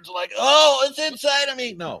backwards like, oh, it's inside of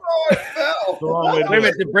me. No. Oh, it fell. Wait a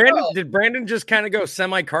minute. Did Brandon just kind of go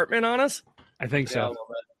semi-Cartman on us? I think so.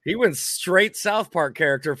 He went straight South Park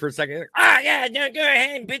character for a second. Yeah, no, go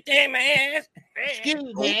ahead and put that in my ass. Excuse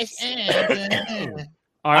me.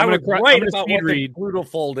 I was right about what the gluteal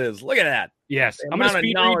fold is. Look at that. Yes, I'm going to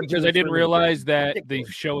speed read because I didn't realize that the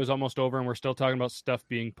show is almost over and we're still talking about stuff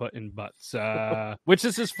being put in butts. Which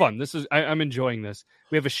this is fun. I'm enjoying this.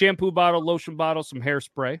 We have a shampoo bottle, lotion bottle, some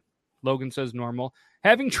hairspray. Logan says normal.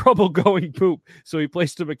 Having trouble going poop, so he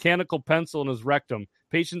placed a mechanical pencil in his rectum.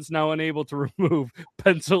 Patient's now unable to remove.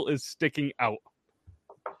 Pencil is sticking out.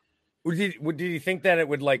 Did you think that it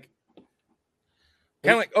would like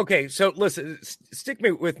kind of like, okay, so listen, stick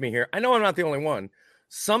with me here. I know I'm not the only one.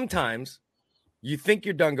 Sometimes you think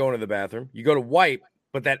you're done going to the bathroom, you go to wipe,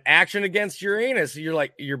 but that action against your anus, you're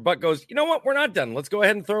like, your butt goes, you know what? We're not done. Let's go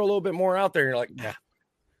ahead and throw a little bit more out there. And you're like, yeah,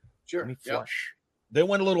 sure. Let me flush. They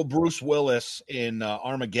went a little Bruce Willis in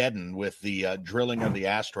Armageddon with the drilling of the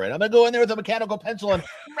asteroid. I'm going to go in there with a mechanical pencil and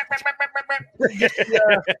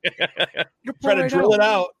try to drill it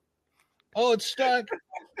out. Oh, it's stuck.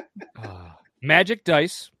 Magic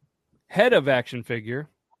dice, head of action figure.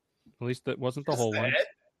 At least that wasn't the whole one.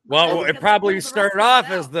 Well, it probably started off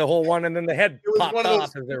as the whole one, and then the head popped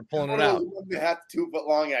off as they were pulling it out. They had 2 foot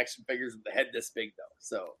long action figures with the head this big, though.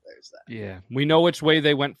 So there's that. Yeah, we know which way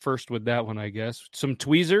they went first with that one, I guess. Some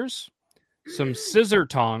tweezers, some scissor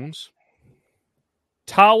tongs,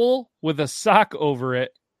 towel with a sock over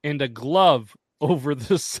it, and a glove over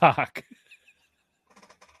the sock.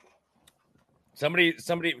 Somebody,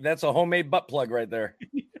 that's a homemade butt plug right there.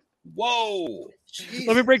 Whoa. Jesus.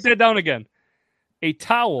 Let me break that down again. A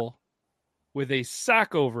towel with a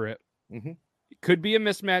sock over it. Mm-hmm. It could be a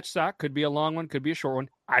mismatched sock, could be a long one, could be a short one.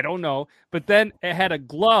 I don't know. But then it had a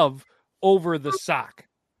glove over the sock.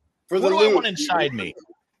 For the lube, one inside me.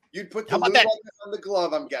 You'd put the lube on the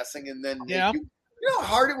glove, I'm guessing, and then you know how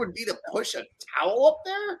hard it would be to push a towel up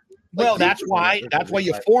there? Well, that's why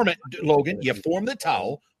you form it, Logan. You form the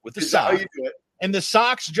towel with the sock. How you do it. And the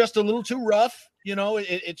sock's just a little too rough. You know,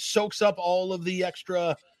 it soaks up all of the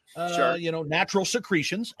extra natural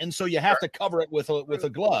secretions, and so you have to cover it with a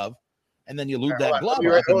glove, and then you lube that glove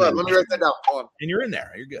Hold on. Let me write that down. Hold on. And you're in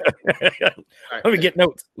there. You're good. Let me get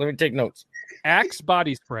notes. Let me take notes. Axe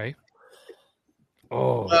body spray.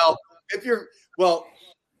 Oh. Well,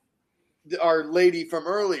 our lady from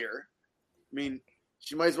earlier, I mean,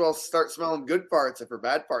 she might as well start smelling good farts if her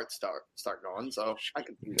bad farts start going. So I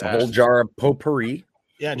could do that. A whole jar of potpourri.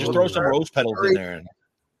 Yeah, just throw some rose petals in there.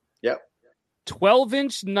 Yep.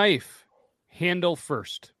 12-inch knife handle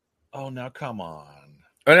first. Oh, now come on.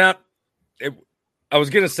 I was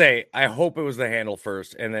going to say, I hope it was the handle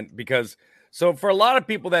first. And then so for a lot of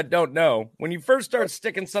people that don't know, when you first start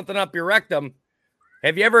sticking something up your rectum,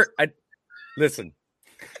 have you ever, listen,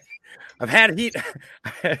 I've had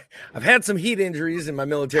some heat injuries in my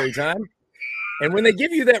military time. And when they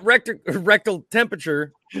give you that rectal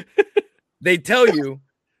temperature, they tell you,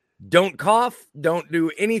 don't cough, don't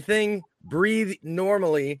do anything, breathe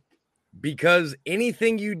normally, because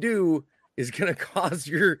anything you do is going to cause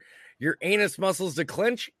your anus muscles to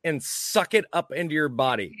clench and suck it up into your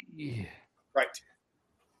body. Yeah. Right.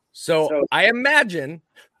 So I imagine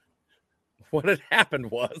what had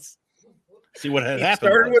happened was, see what had he happened.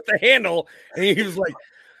 Started with the handle, and he was like,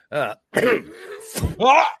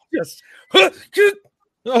 just.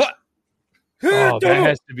 Oh, that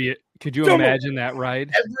has to be it. Could you imagine that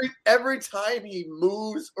ride? Every time he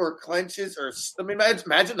moves or clenches or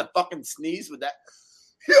imagine the fucking sneeze with that.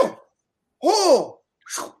 Oh,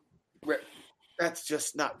 that's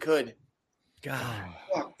just not good. God,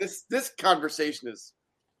 fuck, this conversation is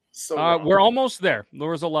so. We're almost there. There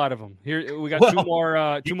was a lot of them. Here we got two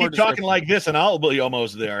more. You keep talking like this, and I'll be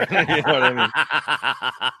almost there. You know what I mean?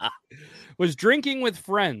 Was drinking with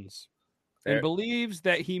friends and believes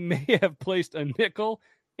that he may have placed a nickel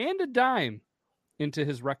and a dime into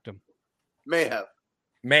his rectum. May have.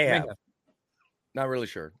 Not really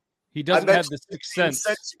sure. He doesn't have the sixth sense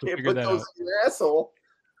to figure that out. Your asshole.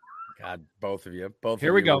 God, both of you.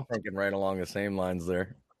 Here we go. Thinking right along the same lines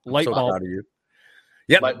there. Light bulb. Proud of you.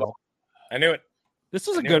 Yep. Light bulb. I knew it. This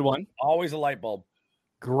is a good one. Always a light bulb.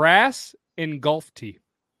 Grass in golf tee.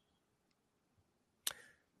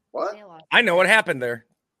 What? I know what happened there.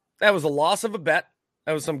 That was a loss of a bet.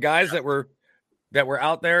 That was some guys that were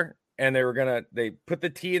out there, and they put the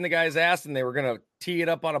tee in the guy's ass, and they were gonna tee it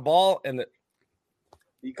up on a ball, and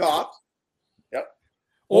he coughed. Yep.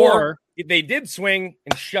 Or they did swing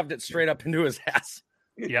and shoved it straight up into his ass.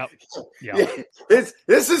 Yep. Yeah. This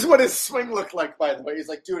is what his swing looked like, by the way. He's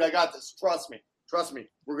like, dude, I got this. Trust me.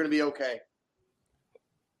 We're gonna be okay.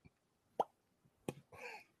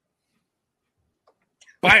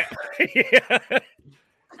 Bye.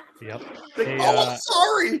 Yep.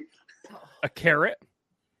 Sorry. A carrot.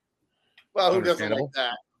 Well, who doesn't like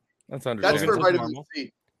that? That's understandable. That's for vitamin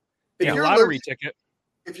C. Yeah, lottery ticket.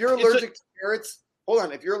 If you're allergic to carrots, hold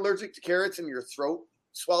on. If you're allergic to carrots and your throat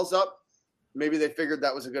swells up, maybe they figured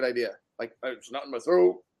that was a good idea. Like, it's not in my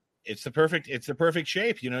throat. It's the perfect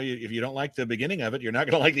shape. You know, if you don't like the beginning of it, you're not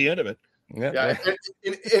going to like the end of it. Yeah.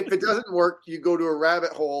 If it doesn't work, you go to a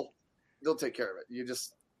rabbit hole. They'll take care of it. You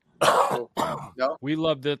just. No? We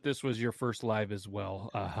love that this was your first live as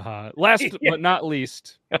well. Last but not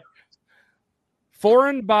least,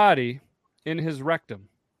 foreign body in his rectum.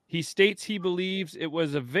 He states he believes it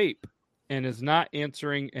was a vape and is not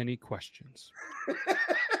answering any questions. I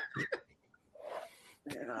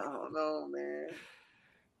don't know, man.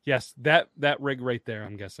 Yes, that rig right there,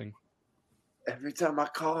 I'm guessing. Every time I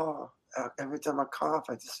cough, I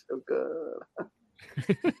just feel good.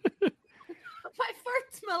 My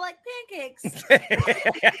farts smell like pancakes.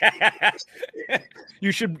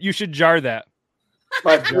 You should jar that.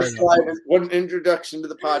 My first slide is one introduction to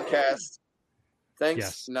the podcast.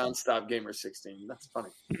 Thanks, Nonstop Gamer 16. That's funny.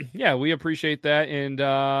 Yeah, we appreciate that. And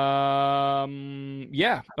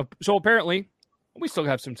so apparently we still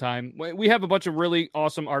have some time. We have a bunch of really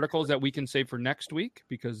awesome articles that we can save for next week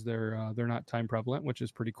because they're not time prevalent, which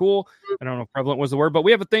is pretty cool. I don't know if prevalent was the word, but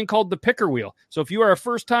we have a thing called the picker wheel. So if you are a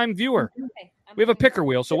first-time viewer, we have a picker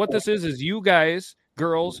wheel. So what this is you guys,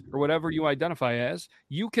 girls, or whatever you identify as,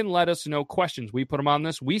 you can let us know questions. We put them on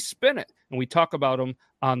this, we spin it, and we talk about them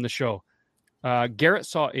on the show. Garrett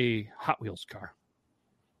saw a Hot Wheels car.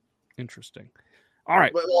 Interesting. All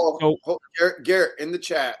right. Well, Garrett, in the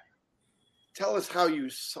chat, tell us how you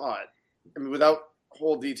saw it. I mean, without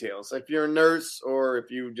whole details. If you're a nurse or if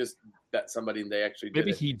you just bet somebody and they actually did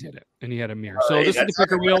Maybe it. he did it and he had a mirror. So this is the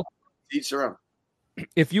picker wheel. Each their own.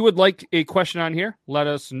 If you would like a question on here, let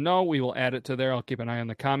us know. We will add it to there. I'll keep an eye on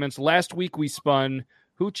the comments. Last week we spun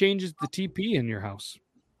who changes the TP in your house.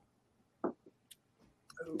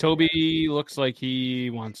 Toby looks like he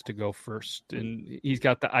wants to go first, and he's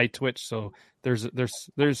got the eye twitch. So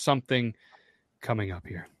there's something coming up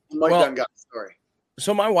here. Mike Dunn got the story.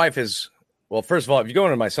 So my wife is, well, first of all,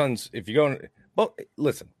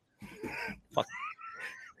 listen, fuck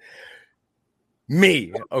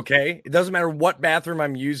me, okay? It doesn't matter what bathroom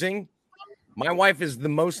I'm using. My wife is the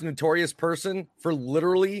most notorious person for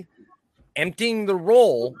literally emptying the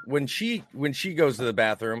roll when she goes to the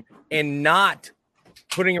bathroom and not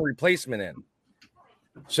putting a replacement in.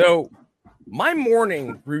 So my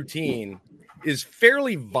morning routine is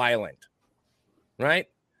fairly violent, right?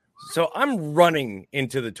 So I'm running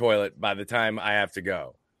into the toilet by the time I have to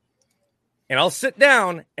go. And I'll sit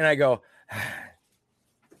down and I go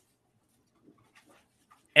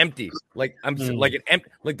empty. Like I'm like an empty,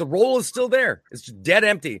 like the roll is still there. It's just dead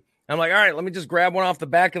empty. I'm like, all right, let me just grab one off the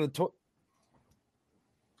back of the toilet.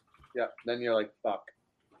 Yeah, then you're like, fuck.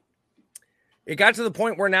 It got to the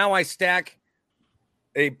point where now I stack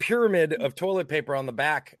a pyramid of toilet paper on the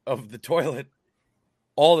back of the toilet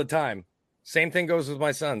all the time. Same thing goes with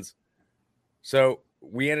my sons. So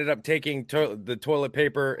we ended up taking the toilet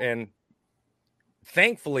paper, and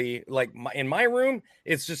thankfully, like in my room,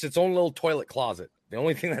 it's just its own little toilet closet. The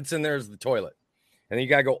only thing that's in there is the toilet. And then you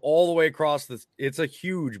got to go all the way across this. It's a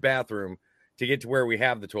huge bathroom to get to where we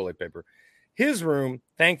have the toilet paper. His room,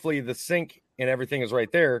 thankfully, the sink and everything is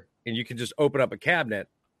right there. And you can just open up a cabinet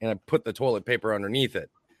and I put the toilet paper underneath it.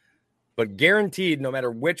 But guaranteed, no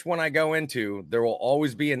matter which one I go into, there will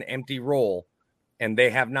always be an empty roll. And they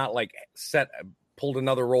have not like pulled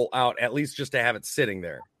another roll out, at least just to have it sitting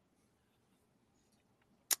there.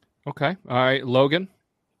 Okay. All right. Logan?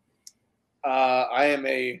 I am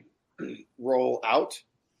a roll out,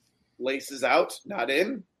 laces out, not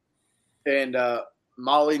in. And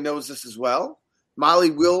Molly knows this as well.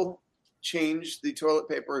 Molly will change the toilet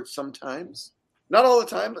paper sometimes. Not all the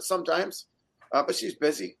time, but sometimes. But she's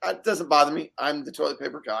busy. It doesn't bother me. I'm the toilet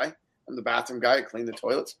paper guy. I'm the bathroom guy. I clean the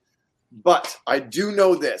toilets. But I do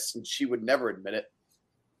know this, and she would never admit it.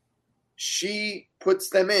 She puts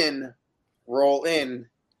them in, roll in,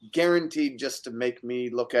 guaranteed just to make me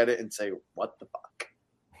look at it and say, what the fuck?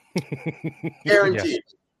 Guaranteed.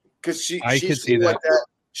 Because she's could see that. Like that.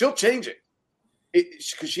 She'll change it.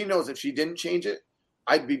 Because she knows if she didn't change it,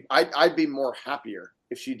 I'd be more happier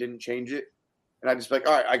if she didn't change it. And I'd just be like,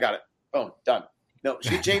 all right, I got it. Boom, done. No,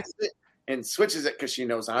 she changes it and switches it because she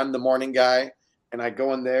knows I'm the morning guy. And I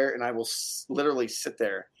go in there and I will literally sit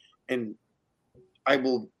there and I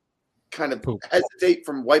will kind of hesitate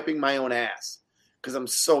from wiping my own ass because I'm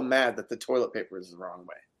so mad that the toilet paper is the wrong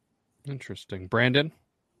way. Interesting. Brandon?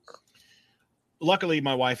 Luckily,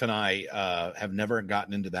 my wife and I have never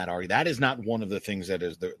gotten into that argument. That is not one of the things that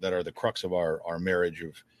are the crux of our marriage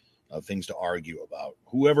of things to argue about.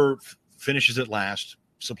 Whoever finishes it last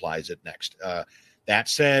supplies it next. That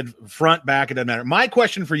said, front, back, it doesn't matter. My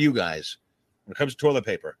question for you guys, when it comes to toilet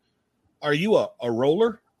paper, are you a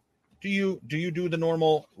roller? Do you do the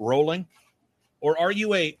normal rolling, or are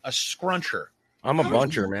you a scruncher? I'm a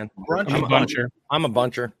buncher, man. I'm a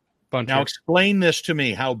buncher. Now explain this to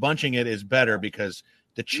me, how bunching it is better, because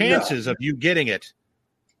the chances of you getting it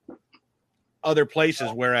other places,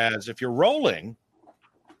 whereas if you're rolling,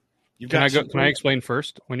 you've got. Can I explain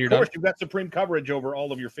first when you're done? Of course, done? you've got supreme coverage over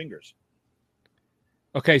all of your fingers.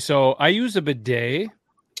 Okay, so I use a bidet,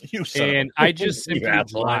 and I just simply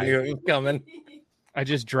dry. Coming. I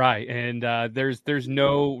just dry, and there's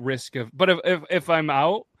no risk of. But if I'm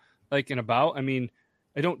out, like and about, I mean,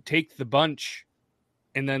 I don't take the bunch,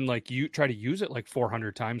 and then like you try to use it like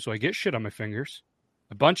 400 times, so I get shit on my fingers.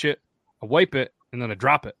 I bunch it, I wipe it, and then I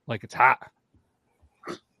drop it like it's hot.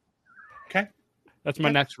 Okay, that's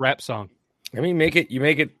my next rap song. I mean,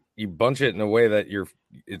 you bunch it in a way that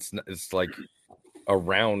it's like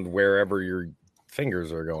around wherever your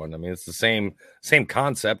fingers are going. I mean, it's the same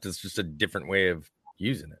concept. It's just a different way of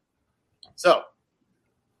using it. So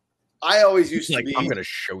I always used to be. I'm going to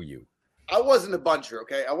show you. I wasn't a buncher.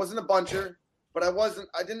 Okay. I wasn't a buncher, but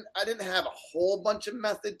I didn't have a whole bunch of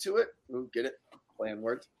method to it. Ooh, get it? Playing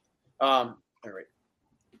words. All right.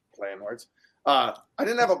 Playing words. I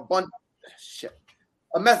didn't have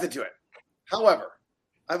a method to it. However,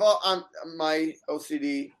 my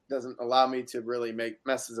OCD doesn't allow me to really make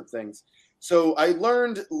messes of things. So I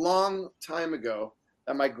learned long time ago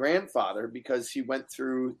that my grandfather, because he went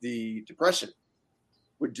through the Depression,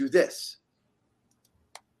 would do this.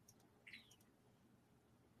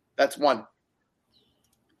 That's one.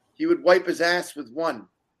 He would wipe his ass with one,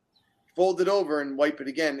 fold it over and wipe it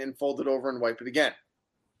again, and fold it over and wipe it again.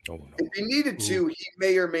 Oh, no. If he needed to, he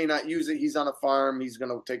may or may not use it. He's on a farm. He's going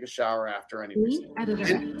to take a shower after anyways.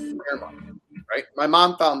 Right? My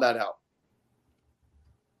mom found that out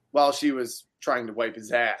while she was trying to wipe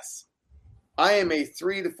his ass. I am a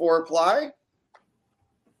 3 to 4 ply.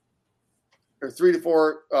 or 3 to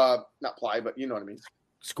 4, not ply, but you know what I mean.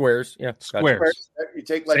 Squares. Yeah. Squares. You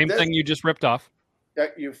take like same this, thing you just ripped off.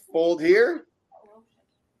 you fold here.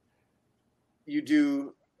 You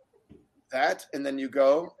do that, and then you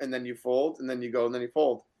go, and then you fold, and then you go, and then you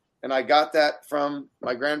fold. And I got that from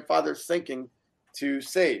my grandfather's thinking to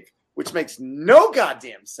save, which makes no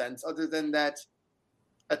goddamn sense other than that.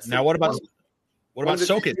 That's now, what about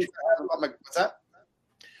soakage? What's that?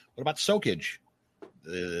 What about soakage?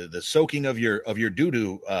 The soaking of your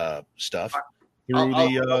doo-doo stuff through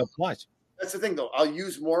the plies. That's the thing, though. I'll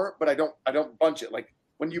use more, but I don't bunch it. Like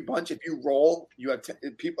when you bunch, if you roll, you have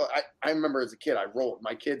people. I remember as a kid, I rolled.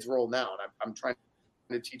 My kids roll now, and I'm trying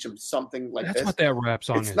to teach them something like That's this. what that rap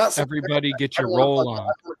song It's is. not Everybody get your roll on.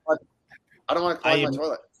 I don't want to clog my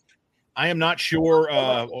toilet. I am not sure.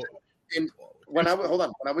 When I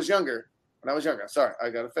was younger, sorry, I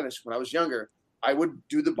got to finish. When I was younger, I would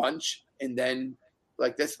do the bunch and then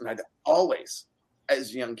like this, and I'd always,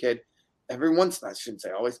 as a young kid, every once, I shouldn't say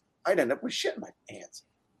always, I'd end up with shit in my hands.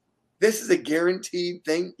 This is a guaranteed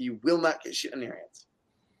thing. You will not get shit in your hands.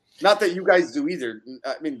 Not that you guys do either.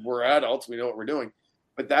 I mean, we're adults. We know what we're doing.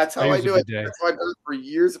 But that's how I do it. That's how I've done it for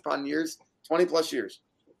years upon years, 20 plus years.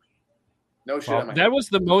 No shit. Well, that was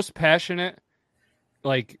the most passionate,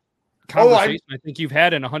 conversation I think you've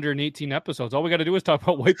had in 118 episodes. All we got to do is talk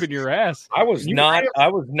about wiping your ass. I was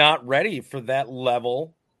not ready for that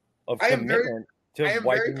level of commitment to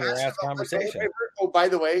wiping your ass conversation. Oh, by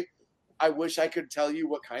the way, I wish I could tell you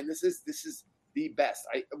what kind this is. This is the best.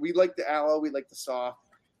 We like the aloe. We like the soft.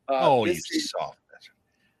 Soft.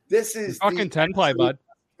 This is fucking 10-ply, bud.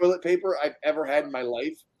 Toilet paper I've ever had in my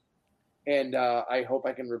life, and I hope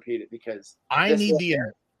I can repeat it because I need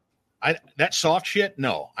that soft shit.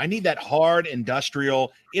 No, I need that hard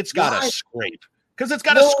industrial. It's got a scrape because it's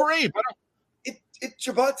got a scrape. It's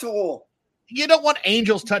your butthole. You don't want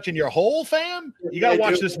angels touching your hole, fam. You got to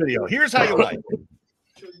watch this video. Here's how you wipe.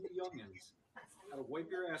 Show you youngins how to wipe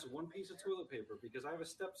your ass with one piece of toilet paper because I have a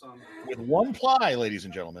stepson with one ply, ladies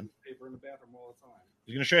and gentlemen. Paper in the bathroom all the time.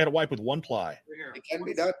 He's going to show you how to wipe with one ply. It can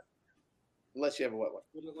be done unless you have a wet one.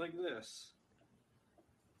 Put it like this.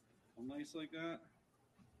 All nice like that.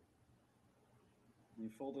 And you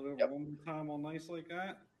fold it over one more time all nice like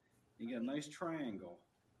that. You get a nice triangle.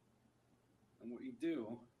 And what you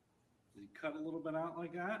do is you cut a little bit out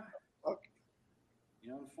like that. Okay.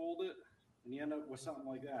 You unfold it, and you end up with something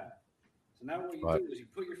like that. So now what you do is you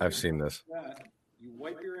put your I've seen this. Like that, you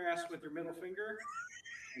wipe your ass with your middle finger,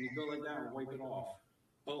 and you go like that and wipe it off.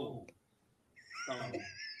 Boom. Done.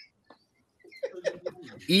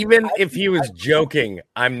 Even if he was joking,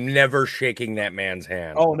 I'm never shaking that man's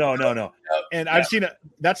hand. Oh, no. And I've seen it.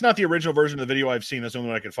 That's not the original version of the video I've seen. That's the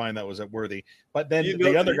only one I could find that was worthy. But then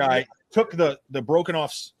the other guy took the broken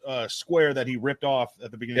off square that he ripped off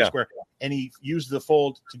at the beginning of the square, and he used the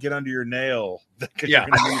fold to get under your nail because you're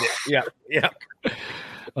going to need it. Yeah.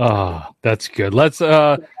 Oh, that's good. Let's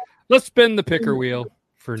spin the picker wheel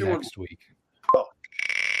for next week.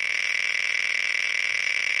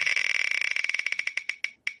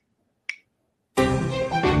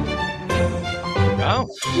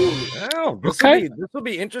 This will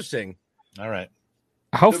be interesting. All right.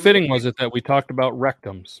 How fitting was it that we talked about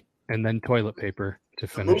rectums and then toilet paper to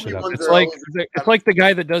finish it up? It's like the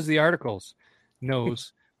guy that does the articles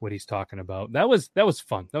knows what he's talking about. That was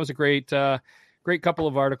fun. That was a great couple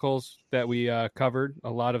of articles that we covered. A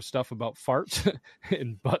lot of stuff about farts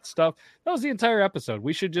and butt stuff. That was the entire episode.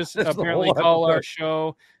 We should just apparently call our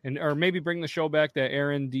show or maybe bring the show back that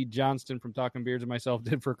Aaron D. Johnston from Talking Beards and myself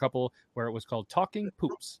did for a couple where it was called Talking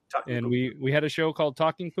Poops. We had a show called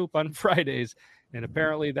Talking Poop on Fridays, and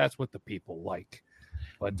apparently that's what the people like.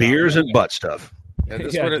 But beers and butt stuff. Yeah,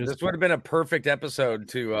 this would have been a perfect episode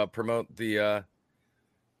to promote the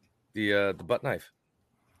butt knife.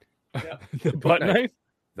 Yeah. The butt knife?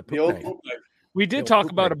 The poop knife. We did talk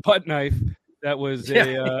about a butt knife that was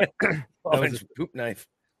a poop knife.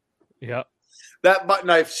 Yeah. That butt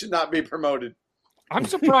knife should not be promoted. I'm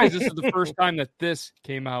surprised this is the first time that this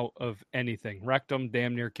came out of anything. Rectum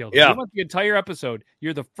damn near killed. Yeah. We went the entire episode.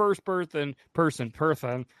 You're the first person.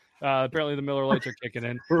 Apparently the Miller Lights are kicking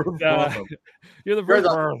in. You're the first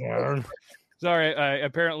person. Sorry.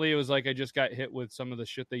 Apparently it was like I just got hit with some of the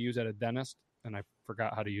shit they use at a dentist, and I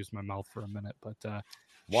forgot how to use my mouth for a minute. But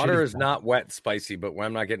water is not wet, spicy, but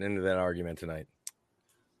I'm not getting into that argument tonight.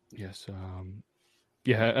 Yes.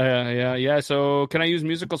 Yeah. So can I use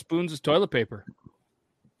musical spoons as toilet paper?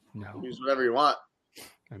 No. Use whatever you want.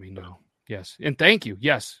 I mean, no. Yes. And thank you.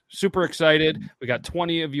 Yes. Super excited. We got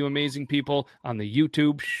 20 of you amazing people on the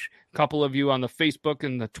YouTube, a couple of you on the Facebook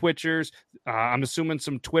and the Twitchers. I'm assuming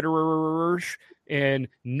some Twitterers and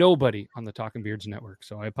nobody on the Talking Beards network.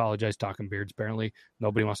 So I apologize, Talking Beards. Apparently,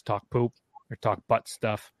 nobody wants to talk poop or talk butt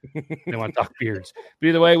stuff. They want to talk beards. But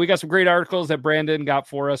either way, we got some great articles that Brandon got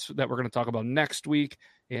for us that we're going to talk about next week.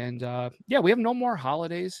 And we have no more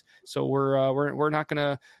holidays, so we're not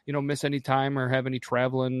going to miss any time or have any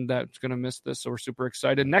traveling that's going to miss this. So we're super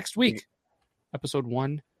excited. Next week, episode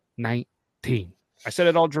 119. I said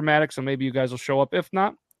it all dramatic, so maybe you guys will show up. If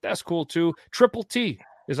not, that's cool too. Triple T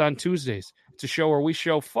is on Tuesdays. It's a show where we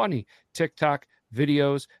show funny TikTok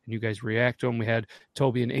videos and you guys react to them. We had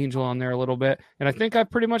Toby and Angel on there a little bit, and I think I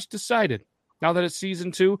pretty much decided now that it's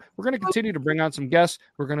season 2, we're going to continue to bring on some guests.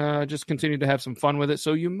 We're going to just continue to have some fun with it.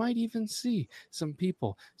 So you might even see some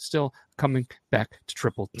people still coming back to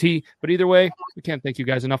Triple T. But either way, we can't thank you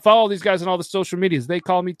guys enough. Follow these guys on all the social medias. They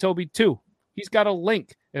call me Toby too. He's got a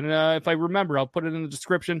link. And if I remember, I'll put it in the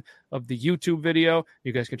description of the YouTube video.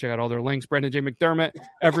 You guys can check out all their links. Brandon J. McDermott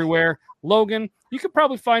everywhere. Logan, you could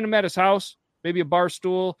probably find him at his house, maybe a bar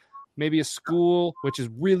stool, maybe a school, which is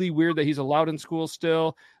really weird that he's allowed in school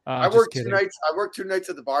still. I worked 2 nights. I worked 2 nights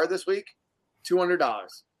at the bar this week, $200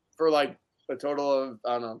 for like a total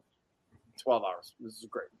of 12 hours. This is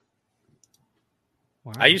great.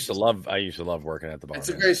 Wow. I used to love working at the bar. It's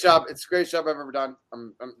a great job. It's a great job I've ever done.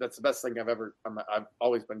 That's the best thing I've ever. I've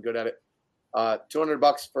always been good at it.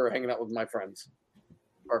 $200 for hanging out with my friends.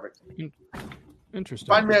 Perfect. Interesting.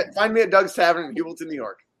 Find me at Doug's Tavern in Hewelton, New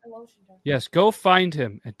York. Yes, go find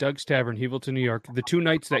him at Doug's Tavern, Hewelton, New York. The 2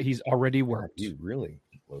 nights that he's already worked. You really?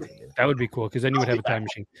 That would be cool because then you would have a time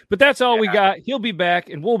machine. But that's all we got. He'll be back,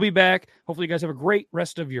 and we'll be back. Hopefully, you guys have a great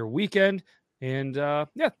rest of your weekend. And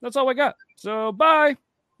that's all I got. So, bye.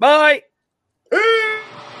 Bye. Peace.